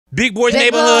Big Boy's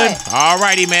Big Neighborhood. Boy. All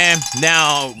righty, man.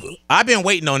 Now, I've been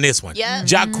waiting on this one. Yeah.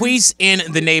 Jacquees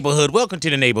in the neighborhood. Welcome to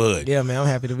the neighborhood. Yeah, man, I'm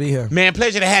happy to be here. Man,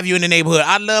 pleasure to have you in the neighborhood.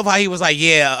 I love how he was like,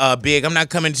 yeah, Big, I'm not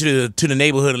coming to the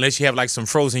neighborhood unless you have like some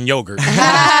frozen yogurt.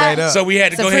 Straight up. So we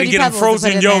had to Some go ahead and Fruity get him Pebbles to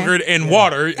frozen put in there. yogurt and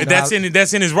water.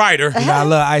 That's in his rider. You know, I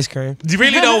love ice cream. You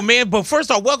really though, man. But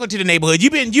first off, welcome to the neighborhood.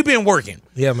 You've been working.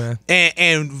 Yeah, man.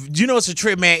 And you know it's a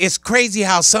trip, man. It's crazy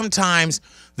how sometimes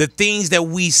the things that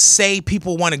we say,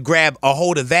 people want to grab a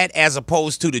hold of that as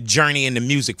opposed to the journey and the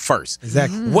music first.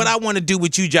 Exactly. What I want to do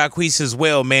with you, Jacquees, as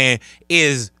well, man,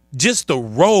 is just the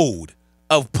road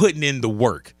of putting in the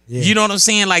work. Yeah. You know what I'm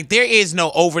saying? Like, there is no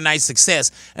overnight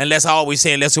success unless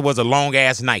it was a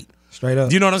long-ass night. Straight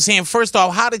up. You know what I'm saying? First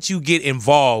off, how did you get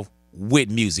involved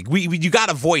with music? You got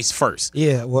a voice first.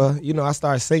 Yeah, well, you know, I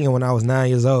started singing when I was 9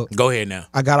 years old. Go ahead now.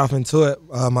 I got off into it.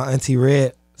 My auntie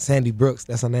Red, Sandy Brooks,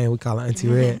 that's her name. We call her Auntie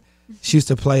Red. She used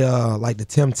to play like the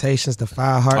Temptations, the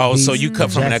Five Heartbeats. Oh, so you cut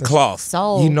from that Jackson. cloth.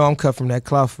 Soul. You know I'm cut from that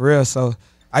cloth for real. So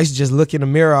I used to just look in the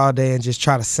mirror all day and just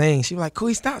try to sing. She was like,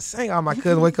 "Cool, stop singing." All my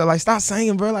cousins wake up like, "Stop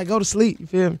singing, bro. Like, go to sleep." You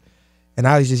feel me? And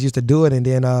I just used to do it. And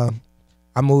then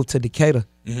I moved to Decatur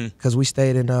because we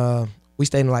stayed in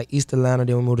like East Atlanta.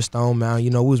 Then we moved to Stone Mountain.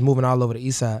 You know, we was moving all over the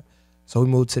east side. So we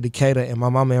moved to Decatur, and my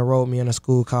mama enrolled me in a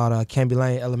school called Canby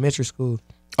Lane Elementary School.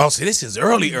 Oh, so this is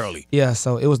early. Yeah,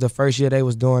 so it was the first year they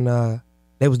was doing a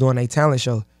talent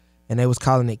show, and they was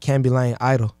calling it Canby Lane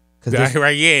Idol.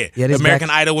 Right, yeah. American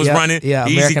Idol was running. Yeah,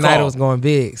 Easy American call. Idol was going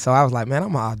big. So I was like, man,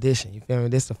 I'm gonna audition. You feel me?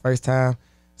 This is the first time.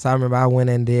 So I remember I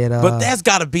went and did. But that's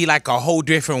got to be like a whole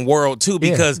different world too,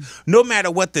 because no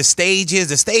matter what the stage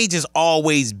is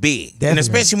always big, Definitely. and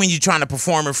especially when you're trying to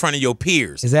perform in front of your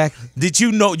peers. Exactly. Did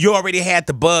you know you already had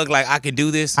the bug? Like, I could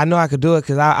do this. I know I could do it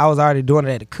because I was already doing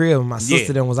it at the crib, and my Yeah.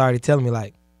 sister then was already telling me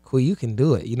like, "Cool, you can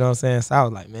do it." You know what I'm saying? So I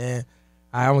was like, man,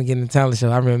 I'm gonna get in the talent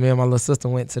show. I remember me and my little sister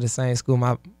went to the same school.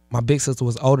 My big sister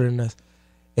was older than us,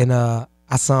 and I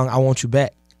sung "I Want You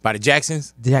Back." By the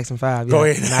Jacksons. Jackson 5, yeah. Go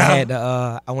ahead. And I had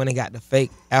I went and got the fake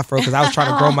afro because I was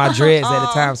trying to grow my dreads at the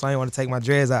time, so I didn't want to take my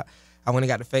dreads out. I went and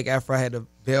got the fake afro. I had the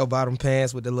bell-bottom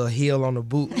pants with the little heel on the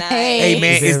boot. Nice. Hey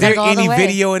man, is there Stuck all the any way.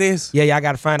 video of this? Yeah, I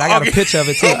got to find it. I got a picture of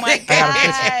it, too. Oh my I got a picture.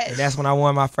 gosh. And that's when I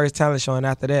won my first talent show, and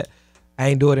after that, I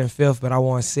ain't do it in 5th, but I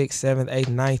won 6th, 7th, 8th,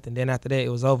 9th, and then after that, it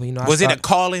was over. You know, Was it a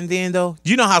calling then, though?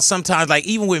 You know how sometimes, like,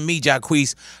 even with me,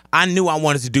 Jacquees, I knew I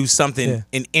wanted to do something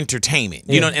in entertainment.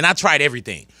 You know, and I tried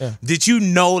everything. Yeah. Did you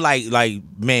know, like,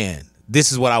 man,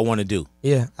 this is what I want to do?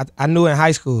 Yeah, I knew in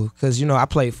high school because, you know, I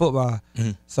played football.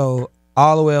 So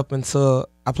all the way up until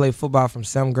I played football from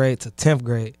 7th grade to 10th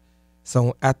grade.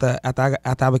 So after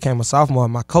I became a sophomore,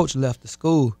 my coach left the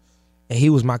school, and he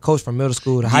was my coach from middle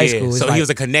school to high school. It's So like, he was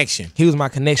a connection. he was my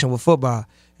connection with football.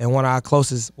 And one of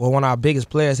our biggest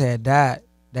players had died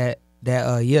that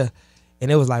year.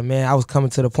 And it was like, man, I was coming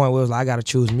to the point where it was like, I got to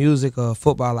choose music or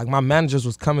football. Like, my managers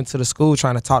was coming to the school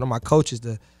trying to talk to my coaches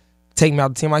to take me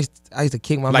out the team. I used to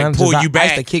kick my Like, managers pull out. you I back.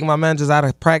 used to kick my managers out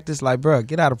of practice. Like, bro,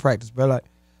 get out of practice, bro. Like,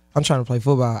 I'm trying to play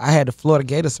football. I had the Florida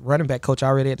Gators running back coach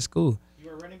already at the school. You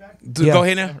were running back? Yeah. Go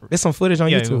ahead now. There's some footage on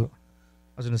YouTube.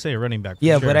 I was gonna say running back. For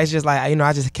Yeah, sure. but that's just like, you know,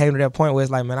 I just came to that point where it's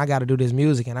like, man, I got to do this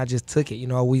music, and I just took it. You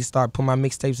know, we started putting my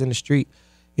mixtapes in the street.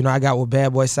 You know, I got with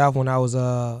Bad Boy South when I was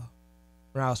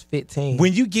 15.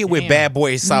 When you get with Bad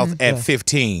Boy South at Yeah.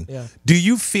 15, Yeah. do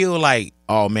you feel like,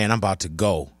 oh man, I'm about to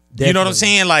go? You know what I'm Definitely.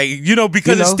 saying? Like, you know,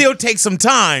 because You it know. still takes some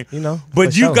time. You know,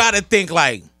 But for you sure. got to think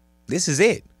like, this is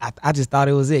it. I just thought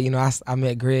it was it. You know, I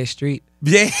met Greg Street.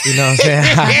 Yeah. You know what I'm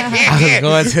saying? I was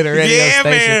going to the radio yeah,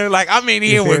 station. man. Like, I'm in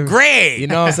here You feel with me? Greg. You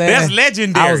know what I'm saying? That's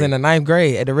legendary. I was in the 9th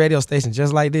grade at the radio station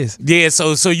just like this. Yeah,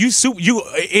 so you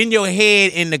in your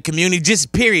head in the community,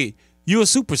 just period, you a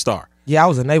superstar. Yeah, I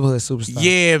was a neighborhood superstar.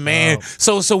 Yeah, man.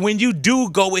 So when you do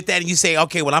go with that and you say,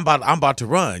 okay, well, I'm about to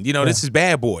run. You know, this is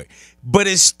Bad Boy. But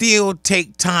it still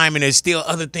take time, and there's still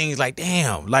other things like,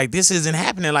 damn, like this isn't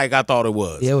happening like I thought it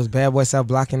was. Yeah, it was Bad Boy South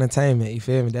Block Entertainment. You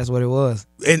feel me? That's what it was.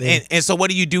 And so what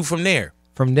do you do from there?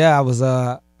 From there, I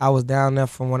was down there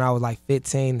from when I was like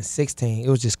 15 to 16. It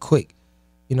was just quick.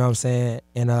 You know what I'm saying?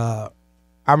 And I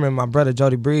remember my brother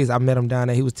Jody Breeze. I met him down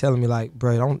there. He was telling me like,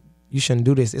 bro, you shouldn't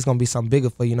do this. It's gonna be something bigger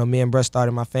for you. You know, me and Bruh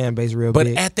started my fan base real But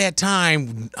big. at that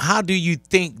time, how do you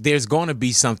think there's going to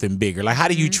be something bigger? Like, how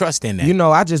do you trust in that? You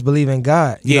know, I just believe in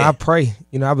God. You know, Yeah. I pray.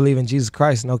 You know, I believe in Jesus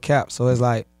Christ, no cap. So it's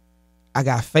like, I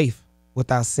got faith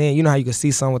without seeing. You know how you can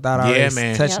see something without already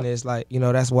man. touching it? It's like, you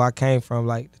know, that's where I came from,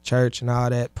 like the church and all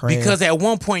that, praying. Because at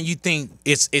one point you think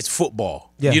it's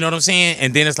football. Yeah. You know what I'm saying?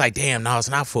 And then it's like, damn, no, it's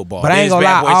not football. But I Then ain't it's gonna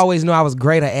Bad lie, Boys. I always knew I was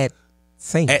greater at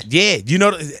singing. Yeah, you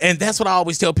know, and that's what I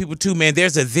always tell people too, man.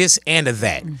 There's a this and a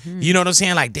that. You know what I'm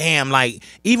saying? Like, damn, like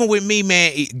even with me,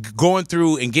 man, going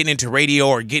through and getting into radio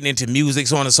or getting into music,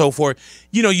 so on and so forth,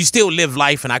 you know, you still live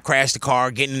life, and I crashed the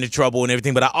car, getting into trouble and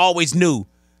everything, but I always knew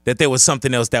that there was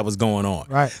something else that was going on.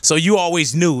 Right. So you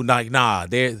always knew, like, nah,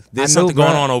 there's something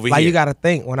going on over here. Like, you got to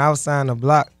think, when I was signed to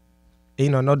Block, you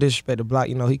know, no disrespect to Block,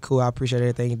 you know, he cool. I appreciate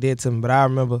everything he did to me, but I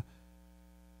remember,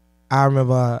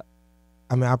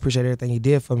 I mean, I appreciate everything he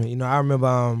did for me. You know, I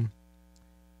remember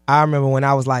when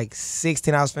I was like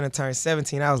 16, I was finna turn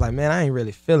 17. I was like, man, I ain't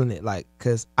really feeling it. Like,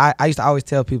 cause I used to always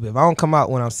tell people, if I don't come out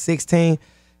when I'm 16,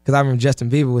 cause I remember Justin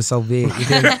Bieber was so big.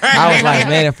 I was like,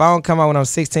 man, if I don't come out when I'm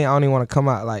 16, I don't even want to come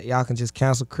out. Like, y'all can just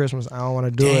cancel Christmas. I don't want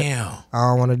to do it. I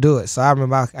don't want to do it. So I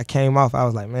remember I came off. I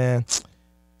was like, man.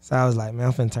 So I was like, man,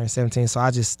 I'm finna turn 17. So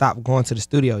I just stopped going to the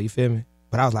studio. You feel me?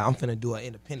 But I was like, I'm finna do an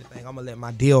independent thing. I'm gonna let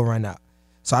my deal run out.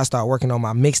 So I started working on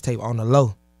my mixtape on the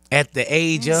low. At the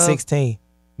age of 16.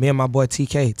 Me and my boy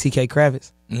TK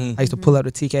Kravitz. I used to pull up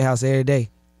to TK house every day.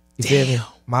 You feel me?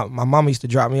 My mama used to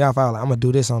drop me off. I was like, I'm gonna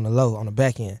do this on the low, on the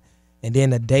back end. And then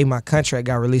the day my contract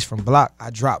got released from Block, I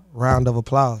dropped Round of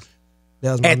Applause.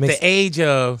 That was my at the age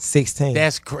of 16.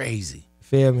 That's crazy. You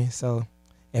feel me? So,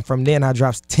 and from then I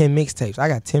dropped 10 mixtapes. I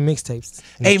got 10 mixtapes.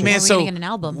 Hey man, so get an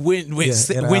album.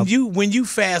 when you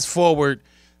fast forward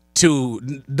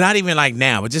to not even like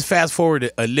now, but just fast forward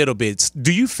a little bit,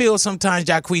 do you feel sometimes,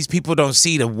 Jacquees, people don't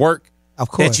see the work of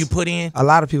course that you put in? A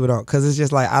lot of people don't, because it's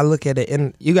just like, I look at it,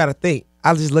 and you got to think,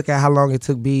 I just look at how long it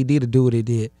took BED to do what it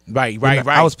did. Right.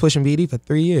 I was pushing BED for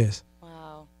 3 years.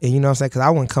 Wow. And you know what I'm saying? Because I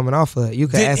wasn't coming off of it. You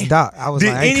could ask Doc. I was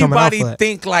like, I ain't coming off of it. Did anybody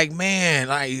think like, man,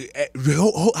 like,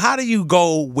 how do you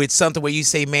go with something where you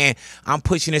say, man, I'm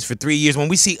pushing this for 3 years, when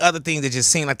we see other things that just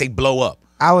seem like they blow up?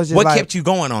 I was just what like, kept you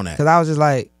going on that? Because I was just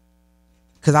like,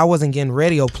 because I wasn't getting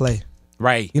radio play.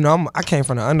 Right. You know, I came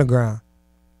from the underground,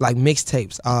 like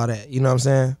mixtapes, all that. You know what I'm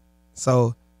saying?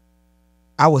 So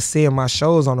I was seeing my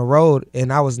shows on the road,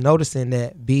 and I was noticing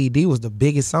that BED was the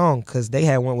biggest song, because they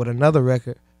had went with another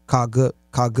record called Good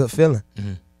Feeling.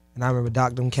 And I remember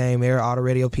Doc them came there, all the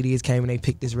radio PDs came, and they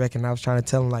picked this record, and I was trying to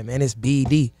tell them, like, man, it's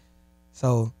BED.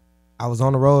 So I was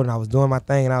on the road, and I was doing my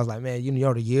thing, and I was like, man, you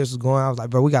know, the years was going. I was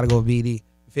like, bro, we got to go with BED. You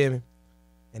feel me?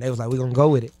 And they was like, we're going to go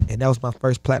with it. And that was my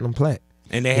first platinum plat.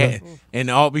 And they had, and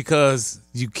all because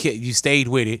you stayed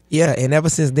with it. Yeah, and ever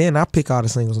since then, I pick all the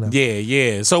singles now.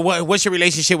 Yeah. So what's your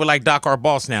relationship with like Doc, our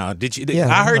boss now? Yeah,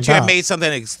 I heard you had made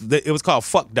something. It was called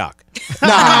Fuck Doc.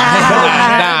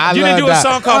 Nah, you didn't do a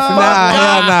song called Fuck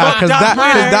Doc. Nah,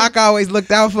 because Doc always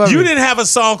looked out for me. You didn't have a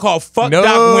song called Fuck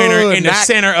Doc Winner in the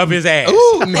center of his ass.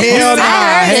 Ooh,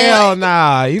 hell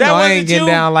nah. You know I ain't getting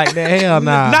down like that. Hell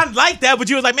nah. Not like that, but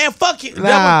you was like, man, fuck it.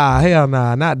 Nah, hell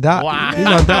nah. Not Doc. Wow. You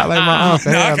know Doc like my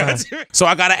uncle. Hell nah. So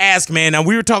I gotta ask, man. Now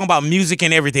we were talking about music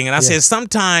and everything, and I said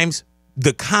sometimes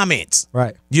the comments,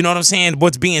 right? You know what I'm saying?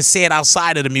 What's being said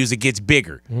outside of the music gets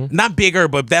bigger. Not bigger,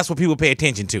 but that's what people pay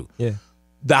attention to. Yeah.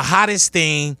 The hottest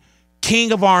thing,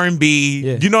 king of R&B.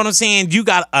 Yeah. You know what I'm saying? You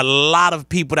got a lot of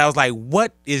people that was like,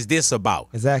 "What is this about?"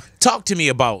 Exactly. Talk to me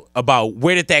about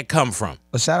where did that come from?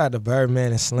 Well, shout out to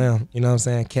Birdman and Slim. You know what I'm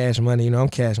saying? Cash Money. You know I'm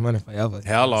Cash Money forever.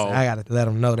 Hello. I gotta let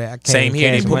them know that. Same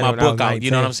here. They put my book out. You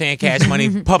know what I'm saying? Cash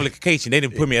Money publication. They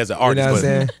didn't put me as an artist. You know what I'm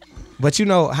saying? But you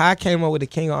know how I came up with the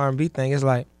King of R&B thing? It's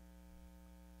like,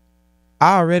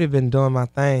 I already been doing my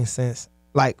thing since,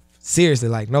 like, seriously,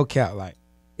 like, no cap. Like,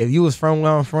 if you was from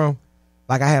where I'm from,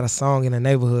 like, I had a song in the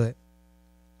neighborhood.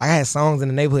 I had songs in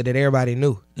the neighborhood that everybody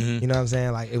knew. You know what I'm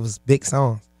saying? Like, it was big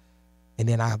songs. And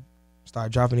then I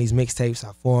started dropping these mixtapes.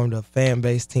 I formed a fan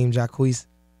base, Team Jacquees.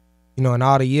 You know, in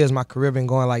all the years, my career been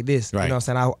going like this. Right. You know what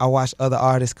I'm saying? I watched other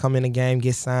artists come in the game,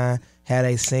 get signed, had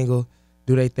a single,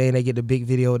 do their thing. They get the big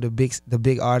video. The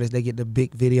big artists, they get the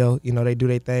big video. You know, they do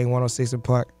their thing, 106 in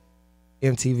Park,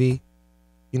 MTV.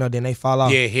 You know, then they fall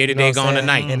off. Yeah, here today, gone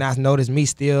tonight. And I noticed me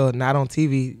still not on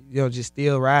TV, you know, just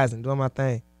still rising, doing my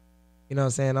thing. You know what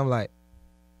I'm saying? I'm like,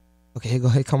 okay,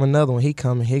 here come another one. He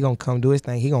coming. He gonna come do his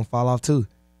thing. He gonna fall off too. You know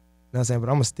what I'm saying? But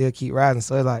I'm gonna still keep rising.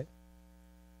 So it's like,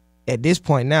 at this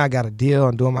point now, I got a deal.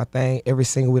 I'm doing my thing. Every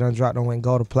single we done dropped on went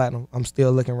gold to platinum. I'm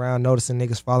still looking around, noticing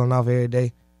niggas falling off every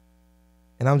day.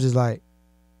 And I'm just like,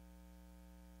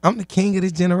 I'm the king of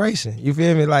this generation. You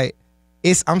feel me? Like,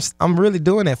 I'm really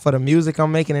doing that for the music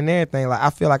I'm making and everything. Like,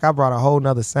 I feel like I brought a whole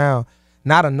nother sound.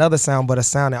 Not another sound, but a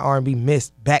sound that R&B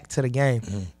missed back to the game.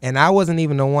 And I wasn't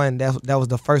even the one that was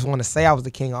the first one to say I was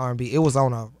the king of R&B. It was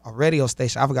on a radio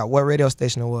station. I forgot what radio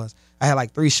station it was. I had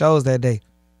like 3 shows that day.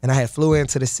 And I had flew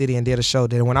into the city and did a show.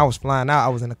 Then when I was flying out, I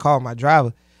was in the car with my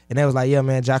driver. And they was like, yeah,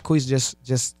 man, Jacquees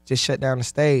just shut down the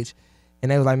stage. And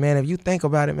they was like, man, if you think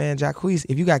about it, man, Jacquees,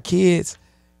 if you got kids,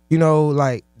 you know,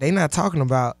 like, they not talking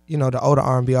about, you know, the older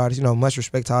R&B artists, you know, much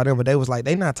respect to all them, but they was like,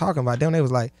 they not talking about them. They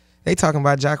was like, they talking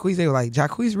about Jacquees. They were like,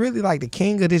 Jacquees really like the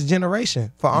king of this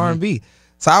generation for R&B.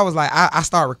 So I was like, I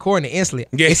started recording it instantly.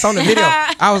 Yeah. It's on the video.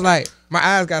 I was like, my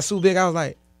eyes got so big. I was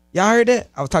like, y'all heard that?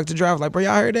 I was talking to Dre. I was like, bro,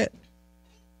 y'all heard that?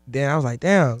 Then I was like,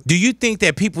 damn. Do you think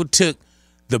that people took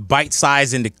the bite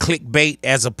size and the clickbait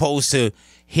as opposed to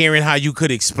hearing how you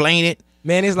could explain it?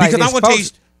 Man, it's like, Because I'm gonna tell you,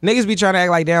 niggas be trying to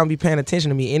act like they don't be paying attention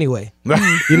to me anyway. You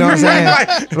know what I'm saying?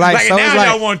 Like, so now it's like,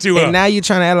 y'all want to, and now you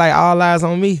trying to act like all eyes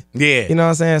on me. Yeah. You know what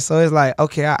I'm saying? So it's like,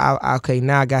 okay, okay,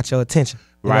 now I got your attention.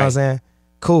 You know what I'm saying?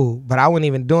 Cool. But I wasn't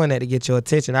even doing that to get your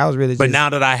attention. I was really just. But now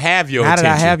that I have your attention.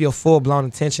 Now that I have your full-blown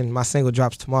attention, my single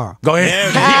drops tomorrow. Go ahead.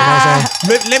 You know what I'm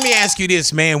saying? Let me ask you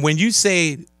this, man. When you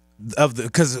say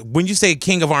because when you say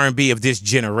king of R&B of this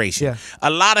generation,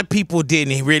 a lot of people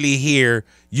didn't really hear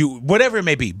you, whatever it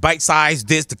may be, bite size,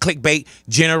 this, the clickbait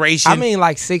generation. I mean,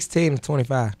 like 16 to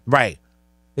 25. Right.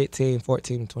 15,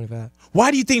 14 to 25.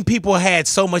 Why do you think people had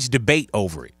so much debate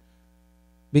over it?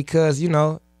 Because, you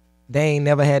know, they ain't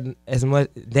never had as much.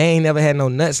 They ain't never had no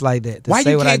nuts like that. Why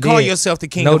you can't call yourself the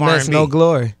king of R&B? No nuts, no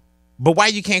glory. But why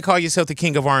you can't call yourself the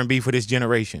king of R&B for this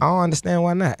generation? I don't understand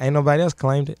why not. Ain't nobody else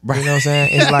claimed it. Right. You know what I'm saying?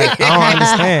 It's like, I don't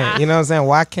understand. You know what I'm saying?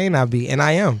 Why can't I be? And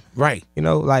I am. Right. You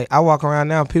know, like, I walk around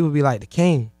now, people be like, the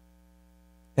king.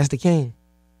 That's the king.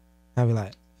 I be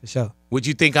like, for sure. Would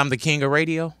you think I'm the king of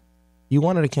radio? You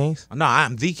one of the kings. No,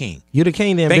 I'm the king. You the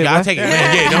king then, Thank big you. I'll take it,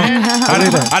 man. Yeah,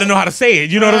 I didn't know how to say it.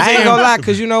 You know what I'm saying? I ain't gonna lie,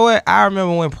 because you know what? I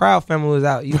remember when Proud Family was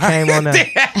out. You came on there.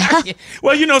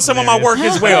 Well, you know some of my work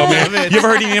as well, man. You ever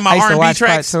heard any of my R&B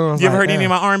tracks? You ever heard any of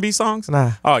my R&B songs?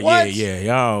 Nah. Oh, What?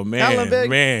 yeah. Oh,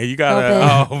 man. You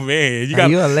gotta, you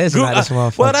you a legend out this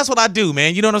motherfucker. Well, that's what I do,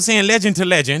 man. You know what I'm saying? Legend to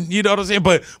legend. You know what I'm saying?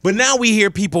 But now we hear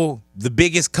people, the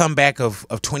biggest comeback of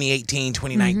 2018,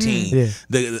 2019.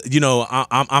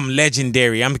 Yeah. I'm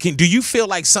legendary. I'm the king. Do you feel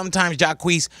like sometimes,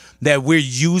 Jacquees, that we're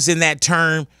using that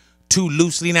term too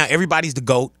loosely now? Everybody's the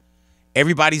GOAT.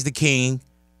 Everybody's the king.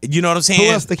 You know what I'm saying? Who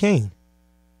else the king?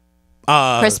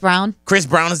 Chris Brown. Chris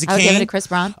Brown is the I would king. give it to Chris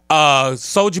Brown.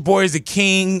 Soulja Boy is the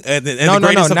king. And No, the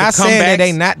greatest of not the saying that comebacks.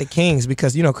 they not the kings,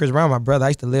 because you know Chris Brown, my brother, I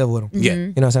used to live with him. Yeah. You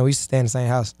know what I'm saying? We used to stay in the same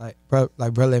house. Like bro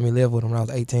let me live with him when I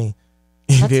was 18.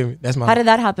 You feel me? That's my How did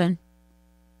that happen?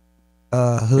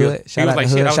 hood. Shout out like,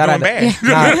 to shit, hood. I was Shout out doing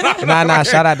to bad. nah.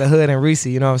 Shout out to Hood and Reese.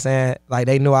 You know what I'm saying? Like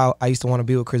they knew I used to want to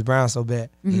be with Chris Brown so bad.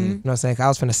 You know what I'm saying? 'Cause I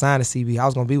was finna sign to CB. I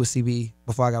was gonna be with CB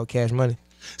before I got with Cash Money.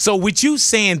 So with you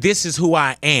saying this is who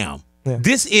I am,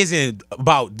 this isn't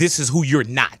about this is who you're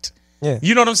not. Yeah.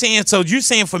 You know what I'm saying? So you're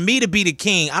saying for me to be the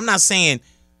king, I'm not saying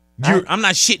I'm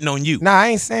not shitting on you. Nah, I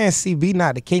ain't saying CB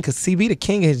not the king, because CB the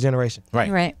king of his generation.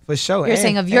 Right. Right. For sure. You're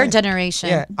saying of your generation.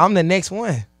 Yeah, I'm the next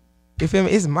one. You feel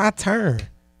me? It's my turn.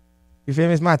 You feel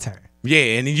me? It's my turn.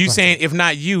 Yeah, and you saying if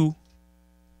not you,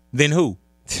 then who?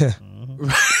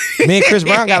 Me and Chris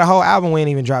Brown got a whole album we ain't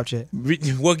even dropped yet.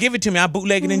 Well, give it to me. I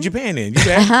bootleg it in Japan then. You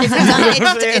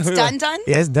It's done?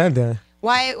 Yeah, it's done.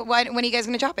 Why? When are you guys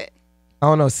going to drop it? I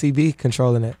don't know, CB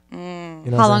controlling it. You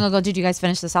know How what long I'm ago did you guys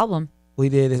finish this album? saying? We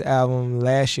did this album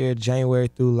last year, January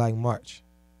through like March.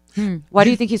 Why do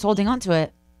you think he's holding on to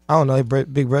it? I don't know.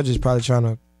 Big Brother's probably trying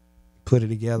to put it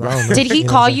together. I don't know. Did he You know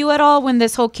call what I'm saying? you at all when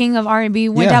this whole King of R&B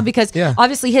went down? Because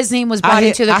obviously his name was brought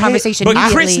into the conversation But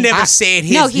immediately. Chris never said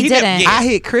his. No, he didn't. I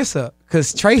hit Chris up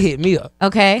because Trey hit me up.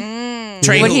 Okay.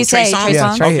 Trey What did who? he say? Songz? Trey Yeah,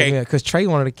 Songz? Trey hit Okay. me up because Trey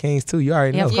one of the kings too. You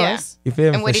already know. Yeah, of course. You feel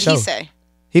me? And what For did sure. he say?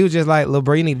 He was just like, "Lil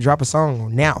bro, you need to drop a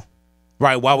song now.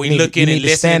 Right, while we You need- looking you and need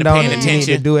to listening and stand on paying it. You need to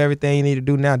attention. do everything you need to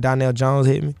do now." Donnell Jones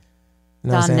hit me. You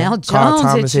know what I'm saying? Donnell Carl Jones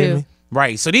Thomas hit hit you. me.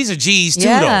 Right, so these are G's too,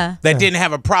 Yeah. though, that didn't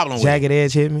have a problem with it. Jagged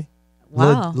Edge hit me.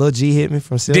 Wow. Lil G hit me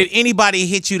from Silk. Did anybody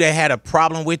hit you that had a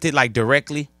problem with it, like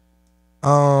directly?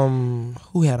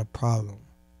 Who had a problem?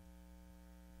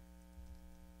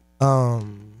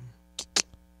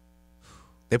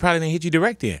 They probably didn't hit you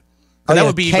direct then. Oh, That yeah,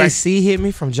 would be like, KC hit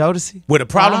me from Jodeci. with a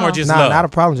problem or Wow. just Nah, love? not a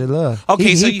problem, just love.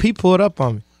 Okay, so he pulled up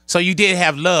on me. So you did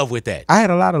have love with that. I had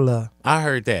a lot of love, I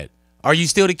heard that. Are you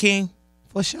still the king?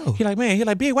 for sure. He like, man, he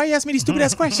like, Big, why you ask me these stupid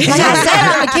ass questions? Like I said,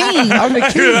 I'm the king. I'm the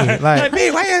king. like, Like,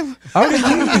 Big, why you? I'm the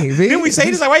king. B. Then we say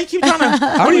this like, why you keep trying to?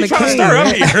 What are you the trying to king, stir up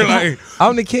man. here? Like,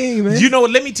 I'm the king, man. you know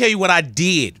what? Let me tell you what I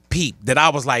did, Peep. That I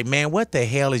was like, man, what the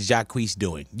hell is Jacquees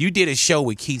doing? You did a show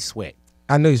with Keith Sweat,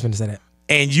 I knew he was finna say that.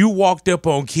 and you walked up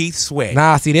on Keith Sweat.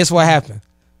 Nah, see, this what happened.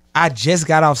 I just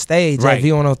got off stage Right. at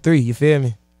V103. You feel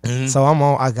me? So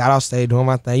I got off stage doing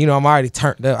my thing. You know, I'm already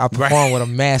turned up. I performed with a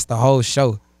mask the whole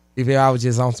show. You feel me? I was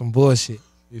just on some bullshit.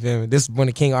 You feel me? This is when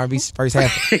the King R&B first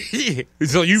happened. Yeah.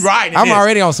 So you riding I'm this.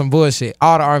 already on some bullshit.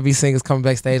 All the R&B singers coming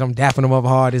backstage. I'm dapping them up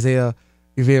hard as hell.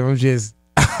 You feel me?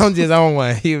 I'm just on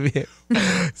one. You feel me?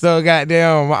 So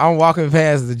goddamn, I'm walking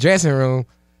past the dressing room,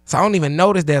 so I don't even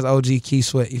notice there's OG Keith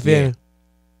Sweat. You feel me?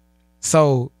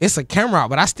 So it's a camera out,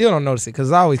 but I still don't notice it because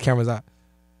there's always cameras out.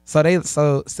 So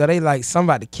they like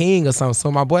somebody the King or something.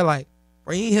 So my boy like,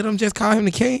 bro, you ain't hear them just call him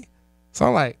the King? So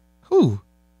I'm like, who?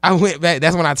 I went back.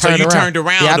 That's when I turned around. So you turned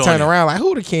around. Yeah, I turned around like,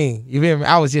 who the King? You feel me?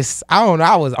 I don't know.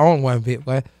 I was on one bit,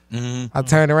 but I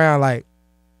turned around like,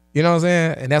 you know what I'm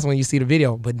saying? And that's when you see the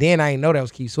video. But then I didn't know that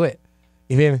was Keith Sweat.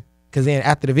 You feel me? Because then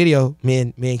after the video, me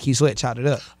and Keith Sweat chopped it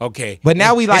up. Okay. But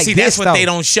now we like see, this, that's what though. they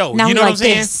don't show. Now you know we what like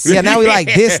I'm this. saying? Yeah, now we like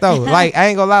this though. Like I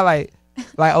ain't gonna lie,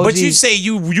 like OG. But you say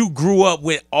you grew up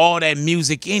with all that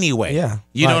music anyway. Yeah.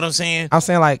 You know Like, what I'm saying? I'm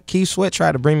saying like Keith Sweat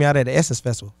tried to bring me out at the Essence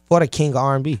Festival for the King of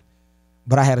R&B,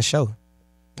 but I had a show.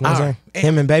 You know what I'm saying?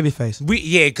 Him and Babyface.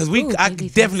 Because Ooh, I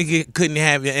Babyface. definitely couldn't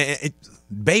have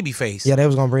Babyface. Yeah, they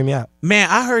was gonna bring me out. Man,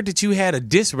 I heard that you had a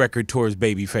diss record towards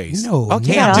Babyface. No,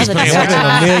 Okay, Yeah, I'm just all the playing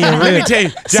time. with you. Never in a million Let me real. tell you.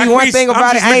 See, one Jacquees, thing I'm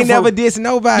about it, just I ain't looking never for- dissed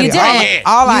nobody. You didn't.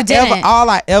 All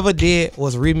You I ever did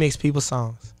was remix people's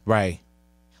songs. Right.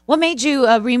 What made you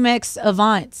remix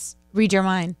Avant's Read Your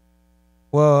Mind?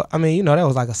 Well, I mean, that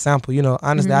was like a sample.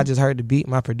 Honestly, I just heard the beat.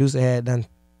 My producer had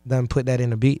done put that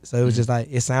in the beat, so it was just like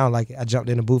it sounded like it. I jumped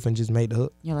in the booth and just made the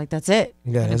hook. You're like, that's it. Yeah,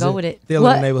 I'm gonna that's go it. with it. Still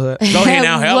in the neighborhood. Go ahead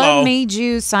now. Hello. What made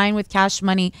you sign with Cash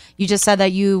Money? You just said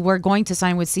that you were going to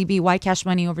sign with CB. Why Cash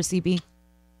Money over CB?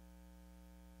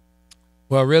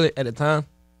 Well, really, at the time,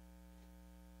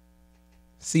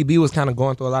 CB was kind of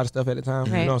going through a lot of stuff at the time.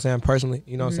 Right. You know what I'm saying? Personally,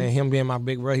 you know what I'm saying? Him being my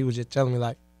big brother, he was just telling me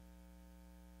like,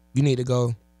 you need to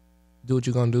go do what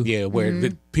you're gonna do. Yeah, where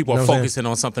the people You know are what I'm focusing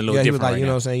on something a little Yeah, he was different like, you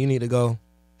know what I'm saying? You need to go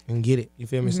and get it. You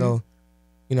feel me? So,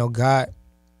 God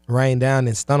rained down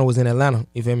and Stunner was in Atlanta.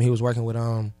 You feel me? He was working with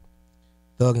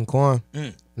Thug and Quan.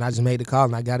 And I just made the call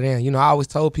and I got it in. I always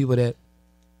told people that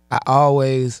I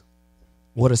always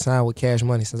would have signed with Cash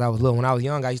Money since I was little. When I was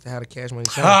young, I used to have a Cash Money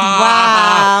sign.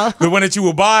 Wow. The one that you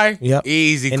would buy? Yep.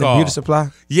 Easy And call. the beauty supply.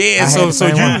 Yeah, I so had the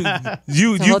same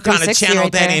you It's a whole kind of 360 channeled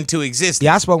right that there. into existence.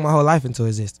 Yeah, I spoke my whole life into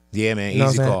existence. Yeah, man, You know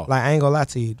what easy I'm saying? call. Like, I ain't gonna lie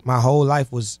to you. My whole life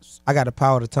was, I got the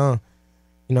power of the tongue.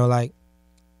 Like,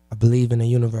 I believe in the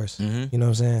universe. You know what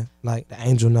I'm saying? Like, the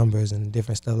angel numbers and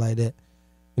different stuff like that.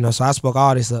 So I spoke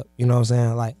all this up. You know what I'm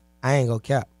saying? Like, I ain't gonna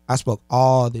cap. I spoke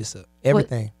all this up.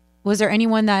 Everything. Was there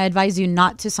anyone that advised you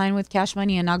not to sign with Cash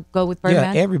Money and not go with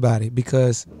Birdman? Yeah, everybody.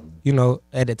 Because,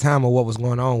 at the time of what was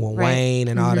going on with Right. Wayne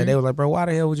and all that, they were like, bro, why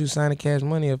the hell would you sign to Cash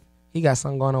Money if he got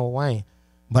something going on with Wayne?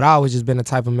 But I always just been the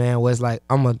type of man where it's like,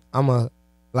 I'm a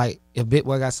like, if Big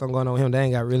Boy got something going on with him, they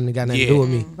ain't really got nothing to do with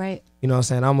me. Right. You know what I'm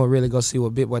saying? I'm gonna really go see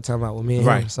what Big Boy talking about with me and him.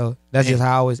 Right. So that's just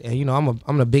how I always, and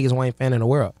I'm the biggest Wayne fan in the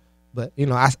world. But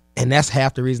and that's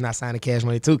half the reason I signed to Cash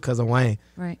Money too, because of Wayne.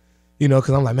 Right. Because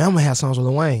I'm like, man, I'm gonna have songs with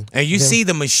Lil Wayne. And you see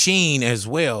the machine as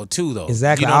well, too, though.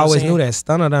 Exactly. You know I what I'm always saying? knew that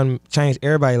Stunner done changed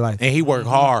everybody's life. And he worked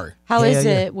hard. How is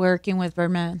Yeah, yeah. it working with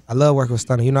Birdman? I love working with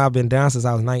Stunner. I've been down since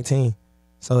I was 19.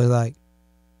 So it's like,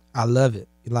 I love it.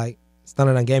 Like,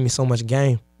 Stunner done gave me so much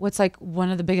game. What's like one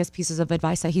of the biggest pieces of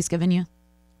advice that he's given you?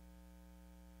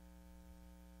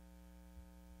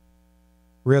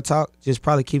 Real talk, just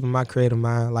probably keeping my creative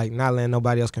mind, like not letting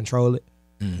nobody else control it.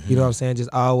 You know what I'm saying? Just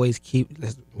always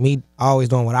me always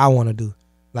doing what I want to do.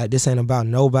 Like, this ain't about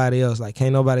nobody else. Like,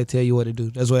 can't nobody tell you what to do.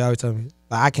 That's what I always tell me.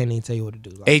 Like, I can't even tell you what to do.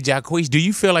 Like, Hey, Jacquees, do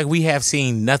you feel like we have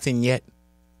seen nothing yet?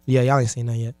 yeah, y'all ain't seen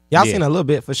that yet. Y'all Yeah. seen a little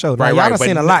bit for sure. Now, Right, y'all right, done but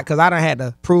seen a lot because I done had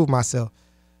to prove myself.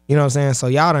 You know what I'm saying? So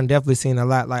y'all done definitely seen a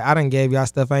lot. Like, I done gave y'all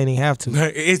stuff I ain't even have to.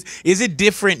 Is it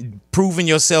different proving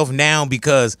yourself now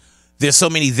because there's so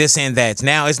many this and that's?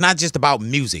 Now, it's not just about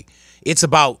music. It's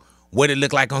about what it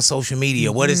look like on social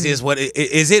media. What is this? What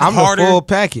is it I'm harder? the full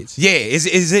package. Yeah, is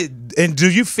it? And do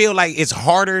you feel like it's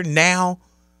harder now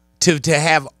to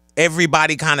have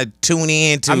everybody kind of tune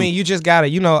in to? I mean, you just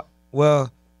gotta,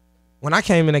 well, when I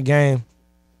came in the game,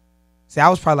 see, I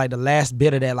was probably like the last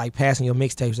bit of that, like passing your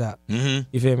mixtapes out. You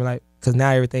feel me? Like, because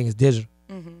now everything is digital.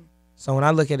 So when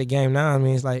I look at the game now, I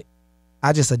mean, it's like,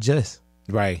 I just adjust.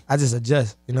 right. I just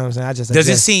adjust. You know what I'm saying? I just Does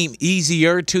it adjust. seem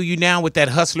easier to you now with that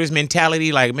hustler's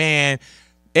mentality? Like, man,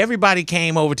 everybody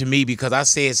came over to me because I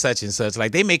said such and such.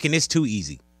 Like, they making this too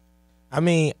easy. I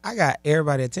mean, I got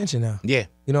everybody's attention now. Yeah.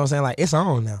 You know what I'm saying? Like, it's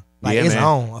on now. Like, Yeah, it's man.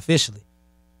 on officially.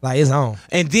 Like, it's on.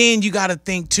 And then you got to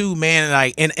think too, man,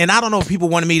 like, and I don't know if people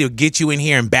wanted me to get you in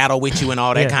here and battle with you and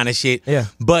all that Yeah. kind of shit. Yeah.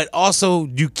 But also,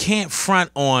 you can't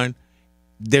front on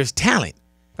there's talent.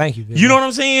 Thank you. You know what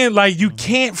I'm saying? Like, you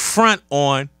can't front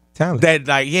on Talent. that,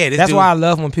 like, yeah. This That's dude, why I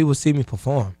love when people see me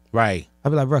perform. Right. I'd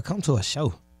be like, bro, come to a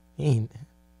show. He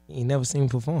ain't never seen me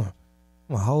perform.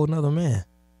 I'm a whole nother man.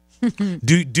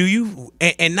 Do you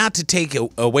and not to take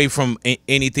it away from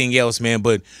anything else, man,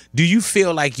 but do you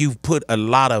feel like you've put a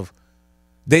lot of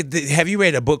have you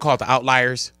read a book called The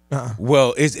Outliers?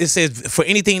 Well, it says for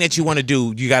anything that you want to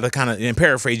do, you got to kind of, in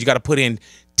paraphrase, you got to put in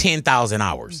 10,000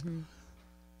 hours.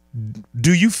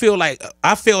 Do you feel like,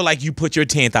 I feel like you put your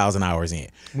 10,000 hours in?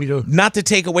 We do. Not to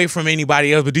take away from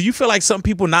anybody else, but do you feel like some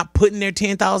people not putting their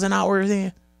 10,000 hours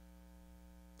in?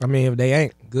 I mean, if they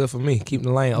ain't, good for me. Keep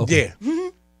the lane open. Yeah. You know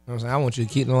what I'm saying? I want you to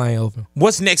keep the lane open.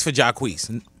 What's next for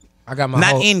Jacquees? I got my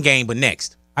Not whole, in game, but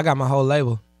next. I got my whole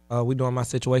label. We doing my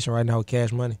situation right now with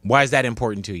Cash Money. Why is that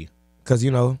important to you? Because,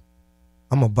 you know,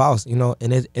 I'm a boss, you know,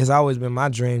 and it's always been my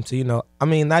dream to, you know, I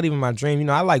mean, not even my dream. You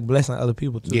know, I like blessing other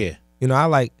people, too. Yeah. You know, I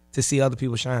like to see other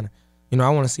people shining. You know, I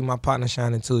want to see my partner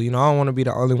shining, too. You know, I don't want to be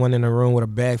the only one in the room with a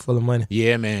bag full of money.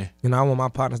 Yeah, man. You know, I want my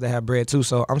partners to have bread, too,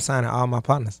 so I'm signing all my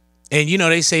partners. And you know,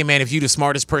 they say, man, if you the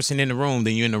smartest person in the room,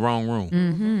 then you're in the wrong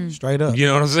room. Straight up. You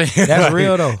know what I'm saying? That's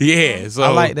real, though. Yeah. So I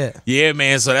like that. Yeah,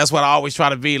 man. So that's what I always try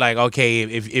to be like, okay,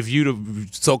 if you the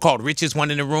so-called richest one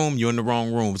in the room, you're in the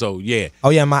wrong room. So yeah.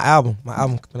 Oh, yeah, my album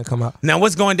gonna come out. Now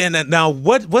what's going down? Now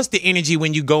what's the energy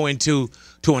when you go into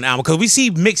an album? Because we see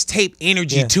mixtape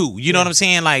energy too. You know what I'm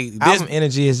saying? Like this Album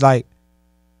energy is like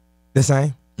the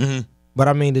same. Mhm. But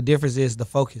I mean, the difference is the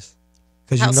focus.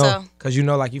 Because How so? you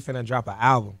know, like you finna drop an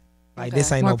album. Like Okay.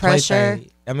 this ain't More no play pressure. thing.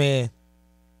 I mean,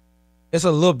 it's a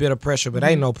little bit of pressure, but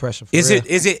ain't no pressure. For Is real.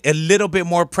 it a little bit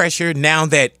more pressure now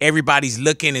that everybody's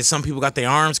looking and some people got their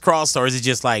arms crossed, or is it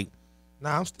just like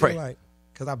Nah, I'm still Pray. like,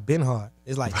 because I've been hard.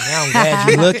 It's like, now I'm glad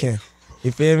you looking.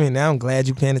 You feel me? Now I'm glad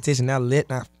you paying attention. Now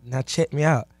now check me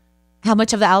out. How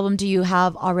much of the album do you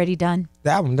have already done?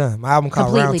 The album done. My album called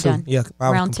Completely Round 2. done. Yeah, my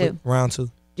album Round 2. Round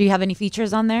 2. Do you have any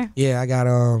features on there? Yeah, I got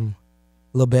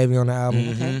Lil Baby on the album.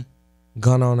 Okay.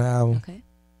 Gun on the album. Okay.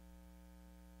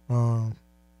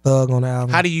 Thug on the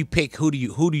album. how do you pick who do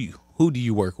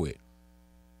you work with?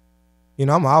 You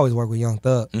know, I'm always work with Young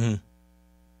Thug. Mhm. You know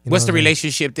What's the what I mean?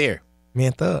 relationship there? Me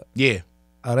and Thug. Yeah.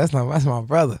 Oh, that's my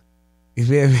brother. You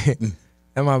feel me?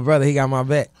 That's my brother. He got my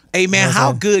back. Hey man, You know what how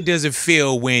I'm saying? good does it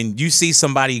feel when you see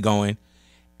somebody going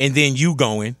and then you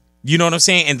going? You know what I'm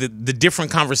saying? And the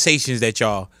different conversations that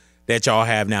y'all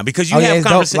have now. Because you have it's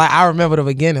dope. conversations. Like I remember the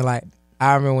beginning. Like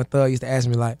I remember when Thug used to ask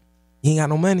me, like, "You ain't got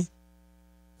no money?"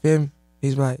 Feel me?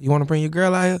 He's like, "You want to bring your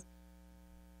girl out here?"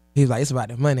 He's like, "It's about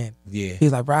the money." Yeah.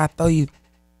 He's like, "Bro, I throw you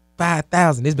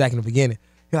 5,000." This back in the beginning.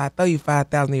 He's like, "I throw you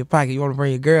 5,000 in your pocket. You want to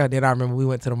bring your girl?" Then I remember we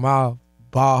went to the mall,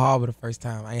 Ball Harbor the first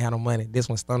time. I ain't had no money. This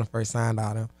one Stunner first signed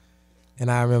all them. And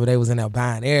I remember they was in there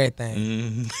buying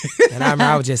everything. And I remember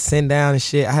I was just sitting down and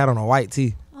shit. I had on a white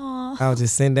tee. I was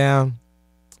just sitting down.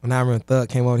 And I remember Thug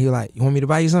came over. He was like, "You want me to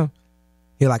buy you something?"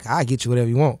 He was like, "I'll get you whatever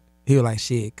you want." He was like,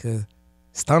 "Shit, cause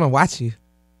Stunner watch you."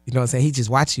 You know what I'm saying? He just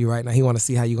watch you right now. He want to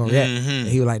see how you gonna react. And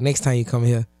he was like, "Next time you come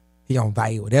here, he gonna buy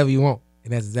you whatever you want."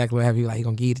 And that's exactly what happened. He was like, he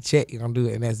gonna give you the check. He gonna do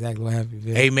it. And that's exactly what happened.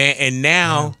 Hey man, and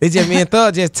now It's just me and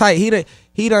Thug just tight.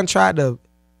 He done tried to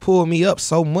pull me up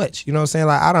so much. You know what I'm saying?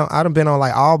 Like I done been on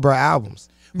like all bruh albums.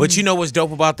 but you know what's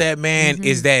dope about that, man,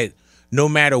 is that no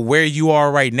matter where you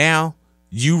are right now,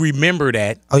 you remember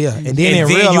that. Oh yeah. And then And in then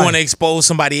real you life, want to expose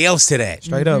somebody else to that.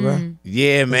 straight up, bro.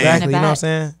 Yeah, man. Exactly. Run it You know what I'm back.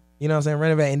 saying? You know what I'm saying?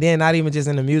 Run it back. And then not even just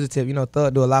in the music tip. You know,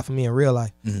 Thug do a lot for me in real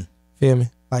life. Feel me?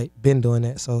 Like been doing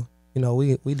that. So, you know,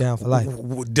 we down for life.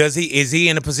 Is he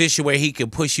in a position where he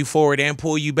could push you forward and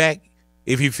pull you back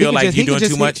if you feel like you're doing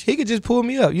too much? He could just pull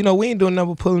me up. You know, we ain't doing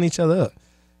nothing but pulling each other up.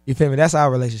 You feel me? That's our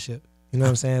relationship. You know what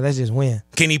I'm saying? Let's just win.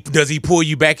 Does he pull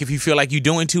you back if you feel like you're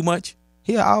doing too much?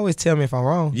 He'll always tell me if I'm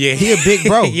wrong. Yeah. He a big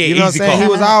bro. Yeah, you know what I'm easy saying? call. He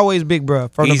was always big bro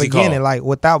from Easy the beginning, call. like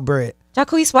without bread.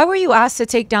 Jacquees, why were you asked to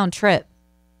take down Trip?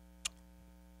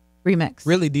 Remix.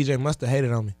 Really, DJ Mustard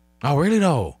hated on me. Oh, really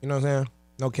though? You know what I'm saying?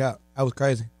 No cap. That was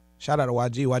crazy. Shout out to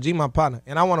YG. YG my partner.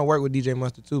 And I want to work with DJ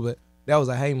Mustard too, but that was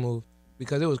a hate move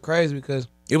because it was crazy because,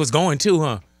 It was going too,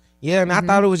 huh? yeah, and I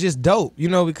thought it was just dope, you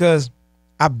know, because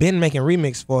I've been making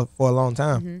remix for a long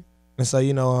time. And so,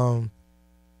 you know,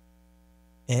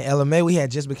 and LMA, we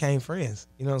had just became friends.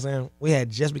 You know what I'm saying? We had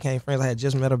just became friends. I had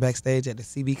just met her backstage at the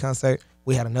CB concert.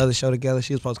 We had another show together.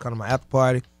 She was supposed to come to my after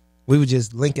party. We were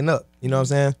just linking up. You know what I'm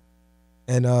saying?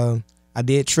 And I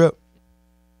did Trip.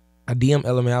 I DM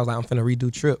LMA. I was like, I'm finna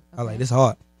redo Trip. I was like, this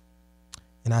hard.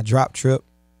 And I dropped Trip.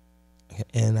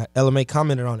 And LMA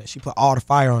commented on it. She put all the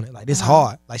fire on it. Like, this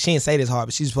hard. Like, she didn't say this hard,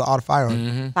 but she just put all the fire on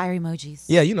it. Fire emojis.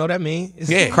 Yeah, you know what I mean? It's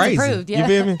Yeah. crazy. It's approved, yeah. You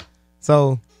feel me?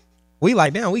 So we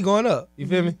like, damn, we going up. You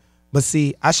feel me? But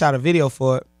see, I shot a video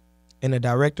for it, and the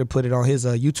director put it on his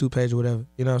YouTube page or whatever.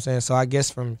 You know what I'm saying? So I guess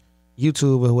from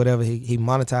YouTube or whatever, he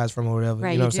monetized from or whatever.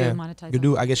 Right, you know you what I'm saying? do monetize You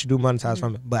do. I guess you do monetize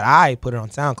from it. But I put it on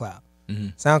SoundCloud.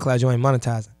 SoundCloud, you ain't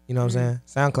monetizing. You know what I'm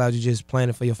saying? SoundCloud, you just playing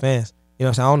it for your fans. You know what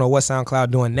I'm saying? I don't know what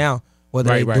SoundCloud doing now, whether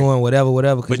they doing whatever.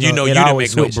 But you know you didn't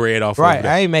make no bread off of it. Right,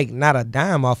 I ain't make not a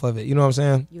dime off of it. You know what I'm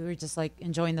saying? You were just like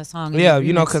enjoying the song. Yeah,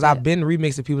 you know, because I've been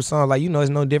remixing people's songs. Like, you know, it's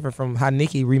no different from how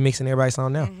Nicki remixing everybody's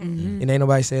song now. And ain't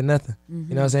nobody saying nothing. You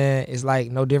know what I'm saying? It's like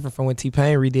no different from when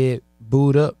T-Pain redid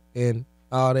Booed Up and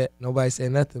all that. Nobody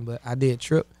said nothing, but I did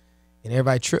Trip. And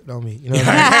everybody tripped on me. You know what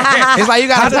I'm saying? It's like you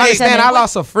got to understand, I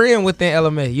lost a friend within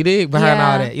LMA. You dig? Behind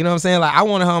all that. You know what I'm saying? Like, I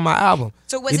wanted her on my album.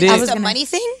 So was it just a money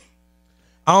thing?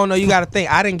 I don't know. You got to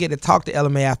think. I didn't get to talk to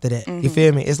LMA after that. You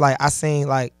feel me? It's like I seen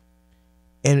like,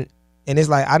 and it's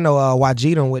like I know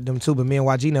YG done with them too, but me and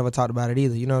YG never talked about it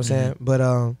either. You know what I'm saying? But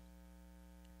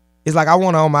it's like I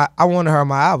wanted her on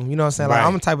my album. You know what I'm saying? Like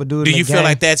I'm the type of dude. Do you feel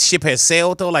like that ship has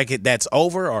sailed though? Like that's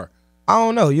over or? I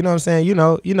don't know. You know what I'm saying? You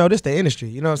know, this the industry.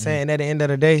 You know what I'm saying? And at the end of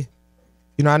the day,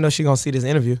 you know, I know she gonna see this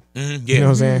interview. Yeah. You know what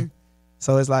I'm saying?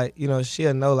 So it's like, you know,